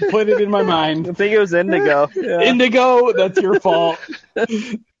was it? Put it in my mind. I think it was Indigo. Yeah. Indigo. That's your fault.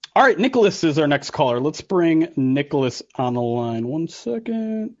 All right, Nicholas is our next caller. Let's bring Nicholas on the line. 1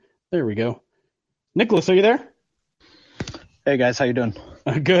 second. There we go. Nicholas, are you there? Hey guys, how you doing?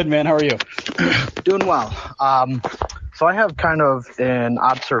 Good, man. How are you? Doing well. So I have kind of an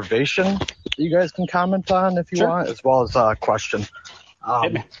observation that you guys can comment on if you want, as well as a question.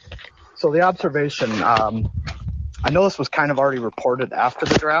 So the observation, I know this was kind of already reported after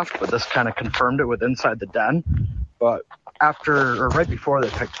the draft, but this kind of confirmed it with Inside the Den. But right before they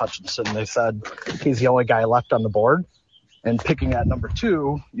picked Hutchinson, they said he's the only guy left on the board. And picking at number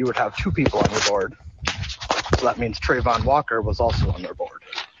 2, you would have 2 people on your board. So that means Trayvon Walker was also on their board.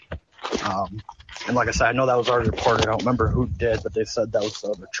 And like I said, I know that was already reported. I don't remember who did, but they said that was the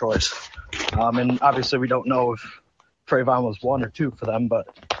other choice. And obviously we don't know if Trayvon was 1 or 2 for them, but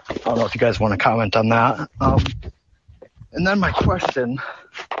I don't know if you guys want to comment on that. And then my question,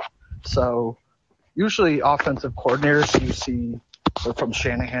 so usually offensive coordinators you see are from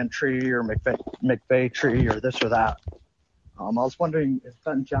Shanahan tree or McVay tree or this or that. I was wondering, is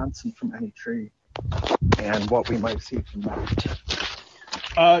Ben Johnson from any tree, and what we might see from that?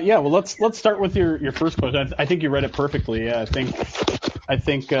 Yeah, well, let's start with your first question. I think you read it perfectly. Yeah, I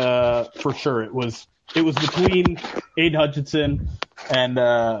think for sure it was between Aiden Hutchinson and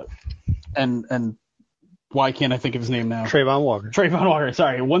why can't I think of his name now? Trayvon Walker.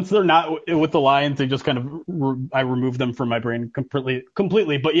 Sorry. Once they're not with the Lions, they just kind of I remove them from my brain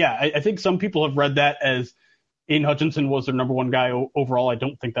completely. But yeah, I think some people have read that as Aiden Hutchinson was their number one guy overall. I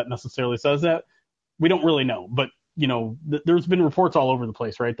don't think that necessarily says that. We don't really know, but there's been reports all over the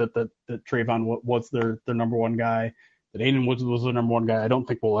place, right? That Trayvon was their number one guy, that Aiden was their number one guy. I don't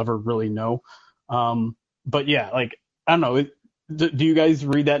think we'll ever really know. But yeah, like, I don't know. Do you guys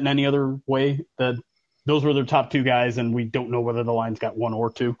read that in any other way, that those were their top two guys and we don't know whether the Lions got one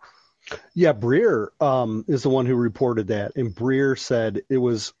or two? Yeah, Breer is the one who reported that, and Breer said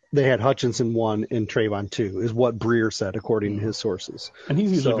they had Hutchinson 1 and Trayvon 2, is what Breer said according to his sources. And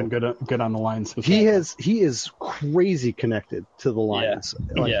he's usually been good on the Lions. He is crazy connected to the Lions,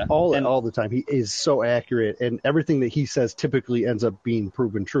 all the time. He is so accurate, and everything that he says typically ends up being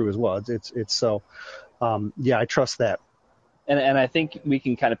proven true as well. It's so I trust that. And I think we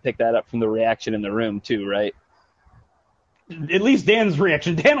can kind of pick that up from the reaction in the room too, right? At least Dan's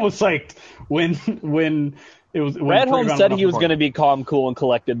reaction. Dan was psyched when it was. Brad Holmes said he was going to be calm, cool, and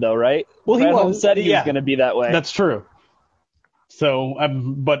collected, though, right? Well, Brad Holmes said he was going to be that way. That's true. So,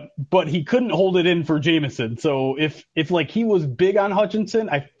 but he couldn't hold it in for Jameson. So if like he was big on Hutchinson,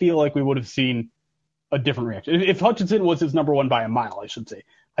 I feel like we would have seen a different reaction. If Hutchinson was his number one by a mile, I should say.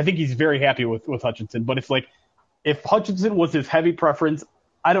 I think he's very happy with Hutchinson. But if Hutchinson was his heavy preference,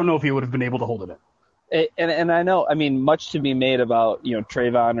 I don't know if he would have been able to hold it in. And I know, I mean, much to be made about,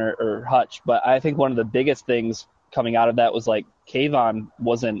 Trayvon or Hutch, but I think one of the biggest things coming out of that was like Kayvon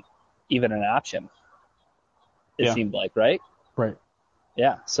wasn't even an option. It seemed like, right? Right.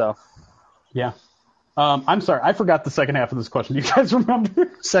 Yeah. So. Yeah. I'm sorry, I forgot the second half of this question. Do you guys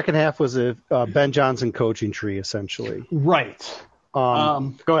remember? Second half was a Ben Johnson coaching tree, essentially. Right.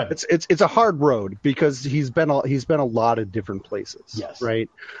 Go ahead. It's a hard road because he's been a lot of different places. Yes. Right.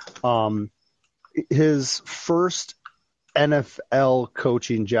 His first NFL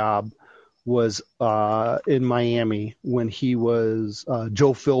coaching job was in Miami when he was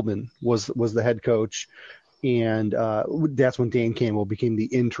Joe Philbin was the head coach, and that's when Dan Campbell became the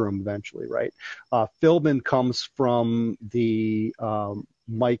interim eventually, right? Philbin comes from the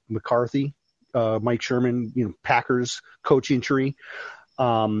Mike McCarthy, Mike Sherman, Packers coaching tree.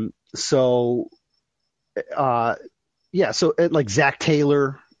 So like Zach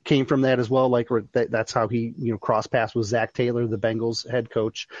Taylor came from that as well. Like that's how he, cross paths with Zach Taylor, the Bengals head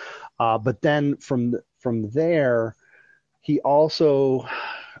coach. But then from there, he also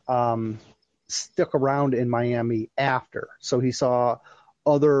stuck around in Miami after. So he saw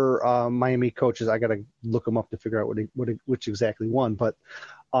other Miami coaches. I got to look them up to figure out which exactly one. But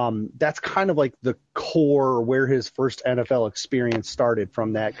that's kind of like the core where his first NFL experience started,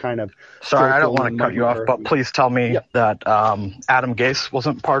 from that kind of. Sorry, I don't want to cut you off, but please tell me that Adam Gase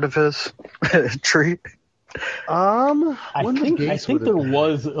wasn't part of his tree. I think there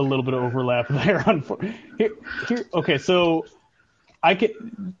was a little bit of overlap there. Okay, so I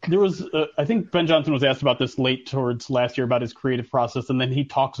think Ben Johnson was asked about this late towards last year about his creative process, and then he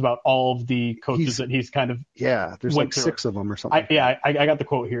talks about all of the coaches that he's kind of there's like 6 of them or something. I got the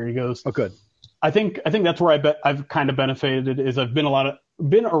quote here. He goes, "Oh, good. I think that's where I've kind of benefited is I've been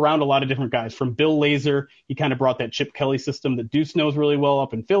around a lot of different guys, from Bill Lazor. He kind of brought that Chip Kelly system that Deuce knows really well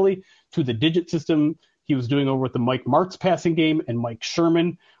up in Philly, to the digit system he was doing over with the Mike Martz passing game, and Mike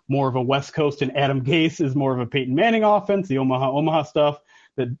Sherman, more of a West Coast, and Adam Gase is more of a Peyton Manning offense, the Omaha stuff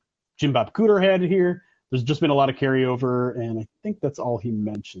that Jim Bob Cooter had here. There's just been a lot of carryover, and I think that's all he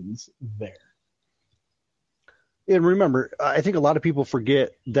mentions there. And remember, I think a lot of people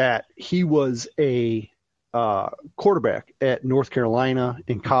forget that he was a quarterback at North Carolina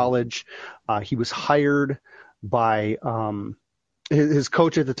in college. He was hired by his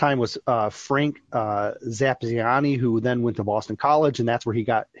coach at the time was Frank Zappiani, who then went to Boston College, and that's where he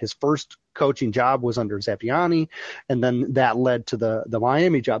got his first coaching job, was under Zappiani, and then that led to the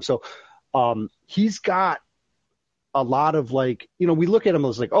Miami job. So he's got a lot of, like, we look at him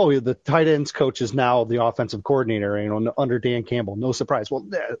as like, oh, the tight ends coach is now the offensive coordinator, under Dan Campbell. No surprise. Well,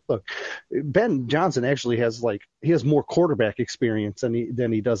 look, Ben Johnson actually has more quarterback experience than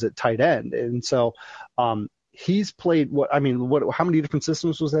he does at tight end, and so he's played how many different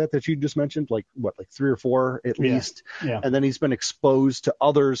systems was that you just mentioned? Like 3 or 4 at least. Yeah. And then he's been exposed to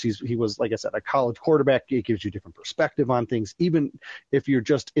others. He was, like I said, a college quarterback. It gives you different perspective on things. Even if you're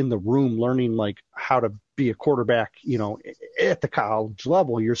just in the room learning like how to be a quarterback, at the college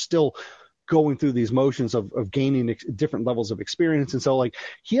level, you're still going through these motions of gaining different levels of experience. And so like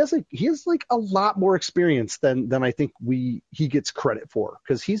he has a lot more experience than I think he gets credit for,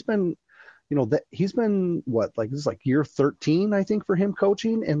 because he's been, he's been this is like year 13, I think, for him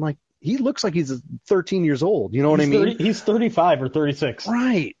coaching. And like, he looks like he's 13 years old. You know what I mean? He's 35 or 36.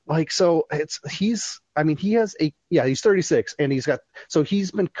 Right. Like, so he's 36, and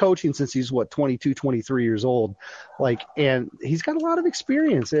he's been coaching since he's 22, 23 years old. Like, and he's got a lot of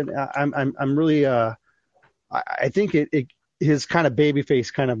experience, and I'm really, I think his kind of baby face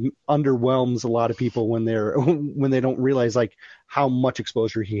kind of underwhelms a lot of people when they don't realize like how much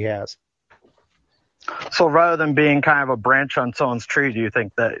exposure he has. So rather than being kind of a branch on someone's tree, do you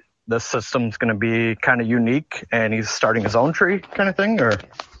think that this system's going to be kind of unique and he's starting his own tree kind of thing? Or,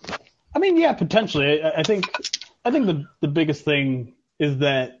 I mean, yeah, potentially. I think the biggest thing is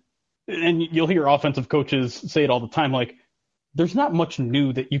that, and you'll hear offensive coaches say it all the time, like, there's not much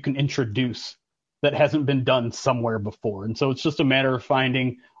new that you can introduce that hasn't been done somewhere before. And so it's just a matter of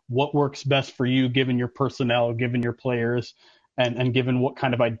finding what works best for you, given your personnel, given your players, and given what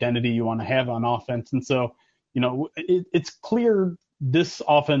kind of identity you want to have on offense. And so, it's clear this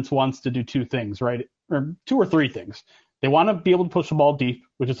offense wants to do 2 things, right? Or 2 or 3 things. They want to be able to push the ball deep,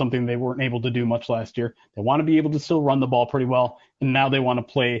 which is something they weren't able to do much last year. They want to be able to still run the ball pretty well. And now they want to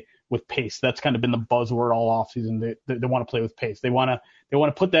play with pace. That's kind of been the buzzword all offseason. They want to play with pace. They want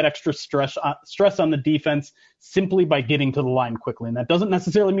to put that extra stress on the defense simply by getting to the line quickly. And that doesn't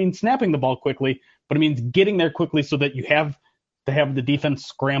necessarily mean snapping the ball quickly, but it means getting there quickly so that you have to have the defense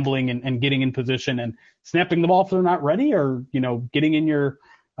scrambling and getting in position and snapping the ball if they're not ready, or, getting in your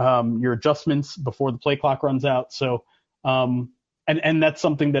adjustments before the play clock runs out. So, and that's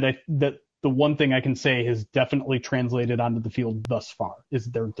something that the one thing I can say has definitely translated onto the field thus far is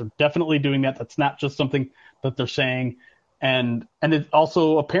they're definitely doing that. That's not just something that they're saying. And it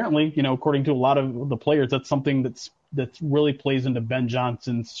also apparently, according to a lot of the players, that's something that really plays into Ben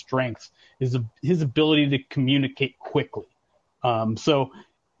Johnson's strengths, is his ability to communicate quickly. So,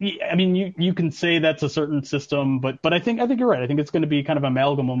 I mean, you can say that's a certain system, but I think you're right. I think it's going to be kind of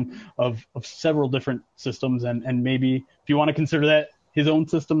amalgam of several different systems, and maybe if you want to consider that his own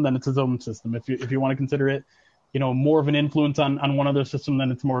system, then it's his own system. If you want to consider it, more of an influence on one other system,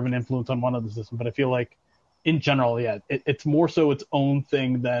 then it's more of an influence on one other system. But I feel like in general, yeah, it's more so its own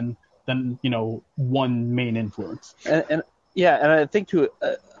thing than one main influence. And I think to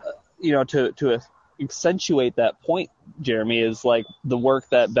accentuate that point, Jeremy, is like the work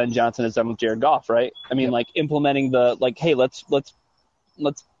that Ben Johnson has done with Jared Goff, right? I mean, like implementing hey, let's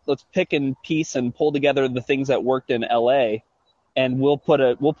pick and piece and pull together the things that worked in LA, and we'll put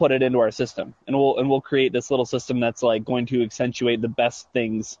it into our system, and we'll create this little system that's like going to accentuate the best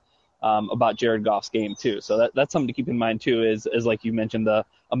things about Jared Goff's game too. So that's something to keep in mind too, is like you mentioned, the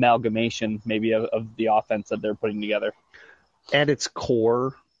amalgamation maybe of the offense that they're putting together. At its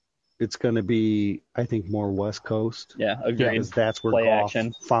core, it's going to be, I think, more West Coast. Yeah, agreed. Because that's where Play Goff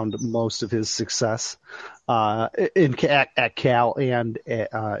action. found most of his success at Cal and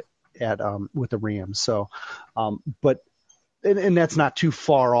with the Rams. So, but that's not too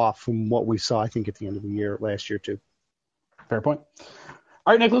far off from what we saw, I think, at the end of the year last year too. Fair point.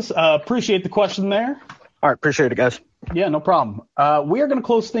 All right, Nicholas, appreciate the question there. All right, appreciate it, guys. Yeah, no problem. We are going to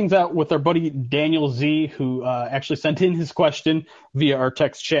close things out with our buddy Daniel Z, who actually sent in his question via our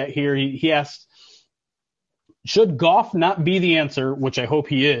text chat here. He asked, should Goff not be the answer, which I hope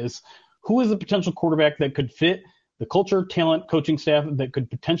he is, who is a potential quarterback that could fit the culture, talent, coaching staff that could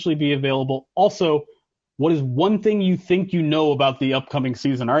potentially be available? Also, what is one thing you think you know about the upcoming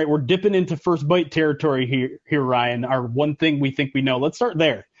season? All right, we're dipping into first bite territory here, Ryan. Our one thing we think we know. Let's start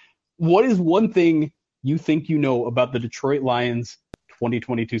there. What is one thing you think you know about the Detroit Lions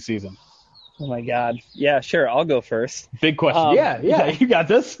 2022 season? Oh my God. Yeah, sure. I'll go first. Big question. Yeah, you got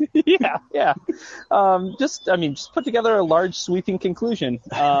this. Yeah. Just put together a large sweeping conclusion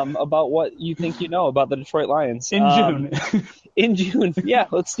about what you think you know about the Detroit Lions. In June. Yeah,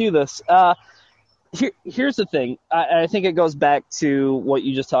 let's do this. Here's the thing. I think it goes back to what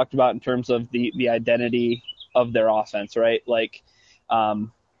you just talked about in terms of the identity of their offense, right? Like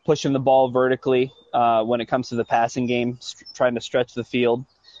pushing the ball vertically when it comes to the passing game, trying to stretch the field,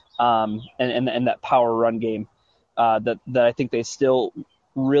 and that power run game that I think they still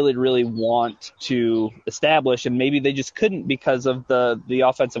really, really want to establish, and maybe they just couldn't because of the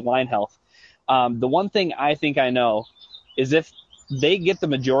offensive line health. The one thing I think I know is if they get the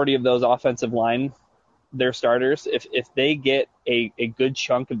majority of those offensive line, their starters, if they get a good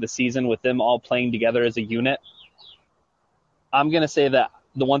chunk of the season with them all playing together as a unit, I'm going to say that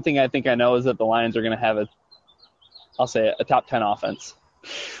the one thing I think I know is that the Lions are going to have a top 10 offense.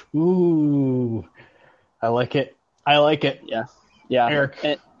 Ooh, I like it. Yeah.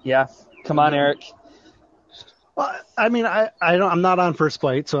 Eric. Yeah. Come on, Eric. Well, I mean, I'm not on first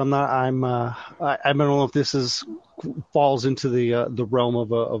plate, so I don't know if this falls into the realm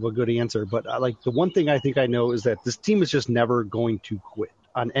of a good answer, but the one thing I think I know is that this team is just never going to quit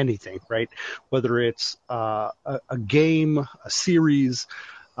on anything, right? Whether it's a game, a series,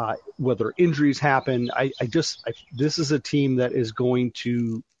 whether injuries happen, this is a team that is going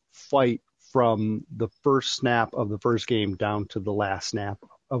to fight from the first snap of the first game down to the last snap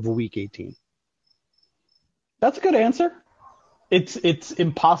of Week 18. That's a good answer. It's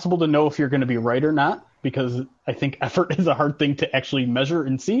impossible to know if you're going to be right or not, because I think effort is a hard thing to actually measure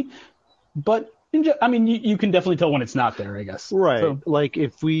and see. But you can definitely tell when it's not there, I guess. Right. So,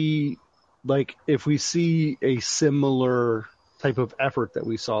 if we see a similar type of effort that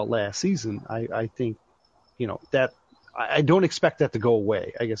we saw last season, I think, that I don't expect that to go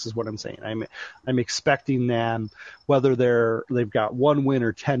away, I guess is what I'm saying. I'm expecting them, whether they've got 1 win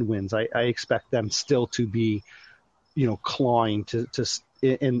or 10 wins, I expect them still to be, clawing to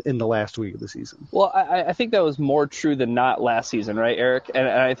in the last week of the season. Well, I think that was more true than not last season, right, Eric? And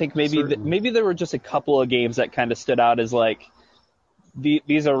I think maybe there were just a couple of games that kind of stood out as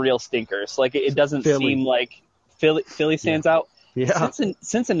these are real stinkers. It doesn't seem like Philly stands out. Yeah.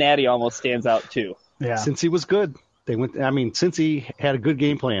 Cincinnati almost stands out too. Yeah. Since he was good. They went. Since he had a good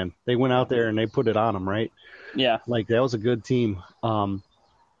game plan, they went out there and they put it on him, right? Yeah. That was a good team. I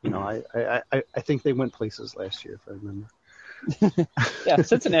think they went places last year, if I remember. Yeah,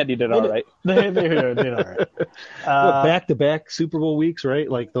 Cincinnati did all right. They did all right. Back-to-back Super Bowl weeks, right?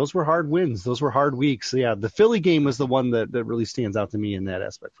 Those were hard wins. Those were hard weeks. Yeah, the Philly game was the one that really stands out to me in that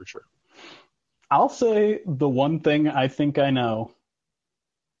aspect for sure. I'll say the one thing I think I know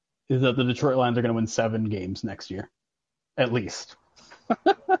is that the Detroit Lions are going to win 7 games next year, at least.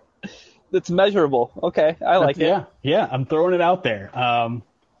 That's measurable. Okay, I like it. Yeah, I'm throwing it out there.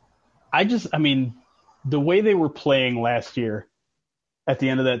 The way they were playing last year at the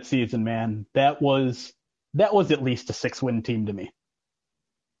end of that season, man, that was at least a 6-win team to me.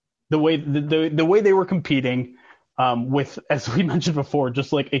 The way they were competing with, as we mentioned before,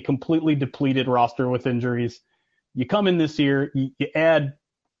 just a completely depleted roster with injuries. You come in this year, you add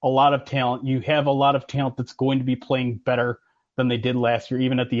a lot of talent. You have a lot of talent that's going to be playing better than they did last year,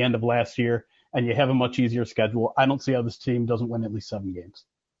 even at the end of last year, and you have a much easier schedule. I don't see how this team doesn't win at least 7 games.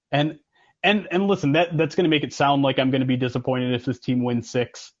 And listen, that's going to make it sound like I'm going to be disappointed if this team wins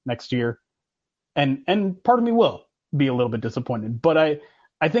 6 next year. And part of me will be a little bit disappointed. But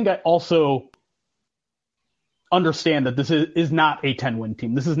I think I also understand that this is not a 10-win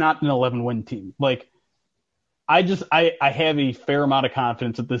team. This is not an 11-win team. I have a fair amount of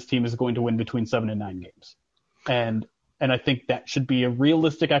confidence that this team is going to win between 7 and 9 games. And I think that should be a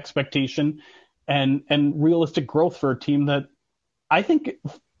realistic expectation and realistic growth for a team that I think,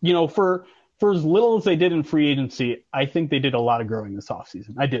 for as little as they did in free agency, I think they did a lot of growing this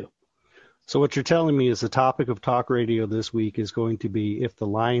offseason. I do. So what you're telling me is the topic of talk radio this week is going to be, if the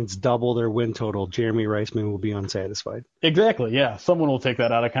Lions double their win total, Jeremy Reisman will be unsatisfied. Exactly, yeah. Someone will take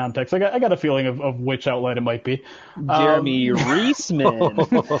that out of context. I got a feeling of which outlet it might be. Jeremy Reisman.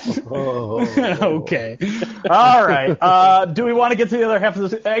 Okay. All right. Do we want to get to the other half of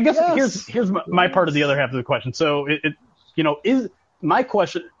this? I guess here's my part of the other half of the question. So is my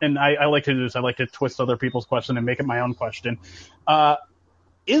question, and I like to do this, I like to twist other people's question and make it my own question.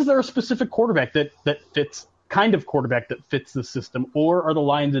 Is there a specific quarterback that fits the system, or are the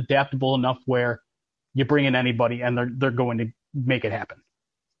Lions adaptable enough where you bring in anybody and they're going to make it happen?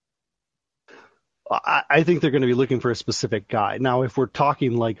 I think they're going to be looking for a specific guy. Now, if we're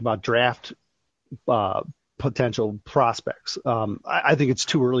talking about draft potential prospects, I think it's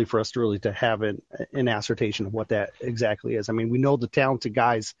too early for us to have an assertion of what that exactly is. We know the talented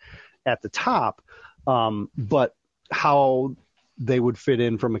guys at the top, but how they would fit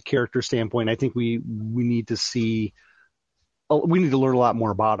in from a character standpoint, I think we need to see. We need to learn a lot more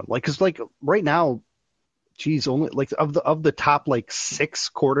about them. Because right now, only of the top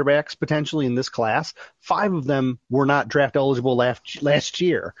 6 quarterbacks potentially in this class, 5 of them were not draft eligible last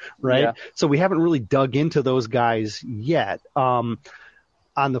year, right? Yeah. So we haven't really dug into those guys yet. On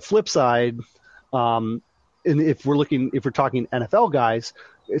the flip side, and if we're talking NFL guys,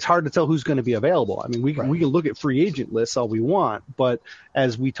 it's hard to tell who's going to be available. I mean, we can look at free agent lists all we want, but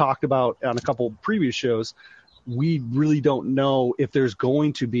as we talked about on a couple previous shows, we really don't know if there's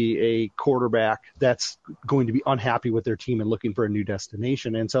going to be a quarterback that's going to be unhappy with their team and looking for a new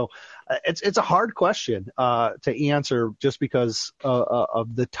destination. And so it's a hard question to answer just because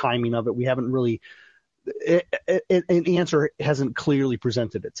of the timing of it. We haven't really an answer hasn't clearly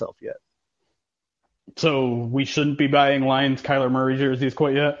presented itself yet. So we shouldn't be buying Lions Kyler Murray jerseys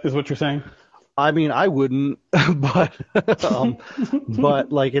quite yet, is what you're saying? I mean, I wouldn't, but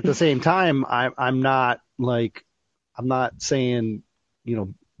like at the same time, I'm not saying,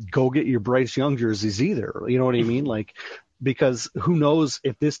 go get your Bryce Young jerseys either. You know what I mean? Like, because who knows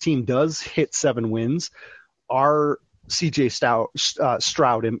if this team does hit 7 wins, are CJ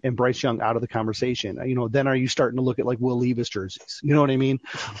Stroud and Bryce Young out of the conversation? Then are you starting to look at like Will Levis jerseys? You know what I mean?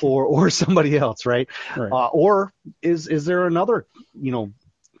 or somebody else, right? Or is there another,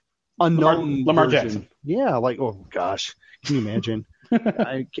 unknown Lamar version? Jackson? Yeah, like, oh gosh, can you imagine?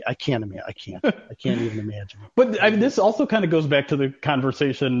 I can't imagine. I can't even imagine. But I mean, this also kind of goes back to the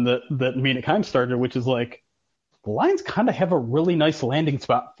conversation that me and Kime started, which is like the Lions kind of have a really nice landing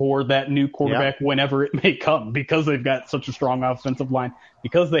spot for that new quarterback whenever it may come, because they've got such a strong offensive line,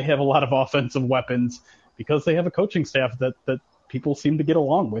 because they have a lot of offensive weapons, because they have a coaching staff that people seem to get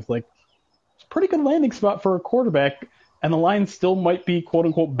along with. Like, it's a pretty good landing spot for a quarterback, and the Lions still might be quote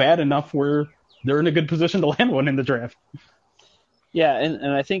unquote bad enough where they're in a good position to land one in the draft. Yeah,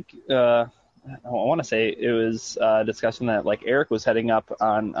 and I think I want to say it was a discussion that like Eric was heading up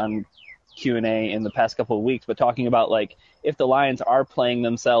on Q&A in the past couple of weeks, but talking about like if the Lions are playing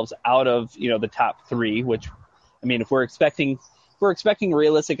themselves out of the top 3, which I mean if we're expecting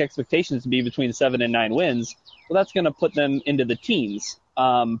realistic expectations to be between 7 and 9 wins, well that's going to put them into the teens.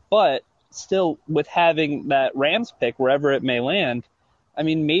 But still, with having that Rams pick wherever it may land, I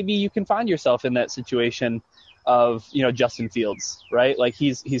mean maybe you can find yourself in that situation of Justin Fields, right? Like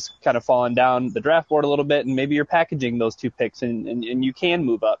he's kind of fallen down the draft board a little bit, and maybe you're packaging those 2 picks and you can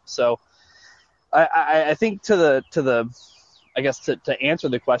move up. So I think to answer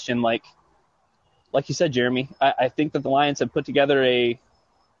the question, like you said, Jeremy, I think that the Lions have put together a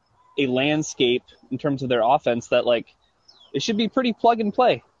landscape in terms of their offense that like it should be pretty plug and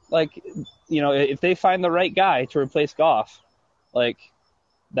play. Like if they find the right guy to replace Goff, like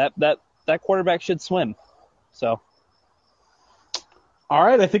that quarterback should swim. So, all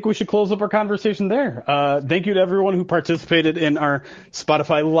right, I think we should close up our conversation there. Thank you to everyone who participated in our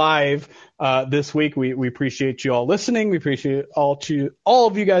Spotify Live this week. We appreciate you all listening. We appreciate all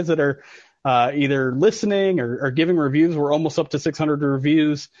of you guys that are either listening or giving reviews. We're almost up to 600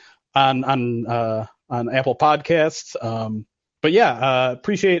 reviews on Apple Podcasts. But yeah,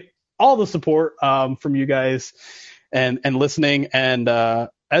 appreciate all the support from you guys and listening. And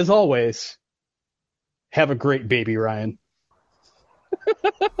as always, have a great baby, Ryan.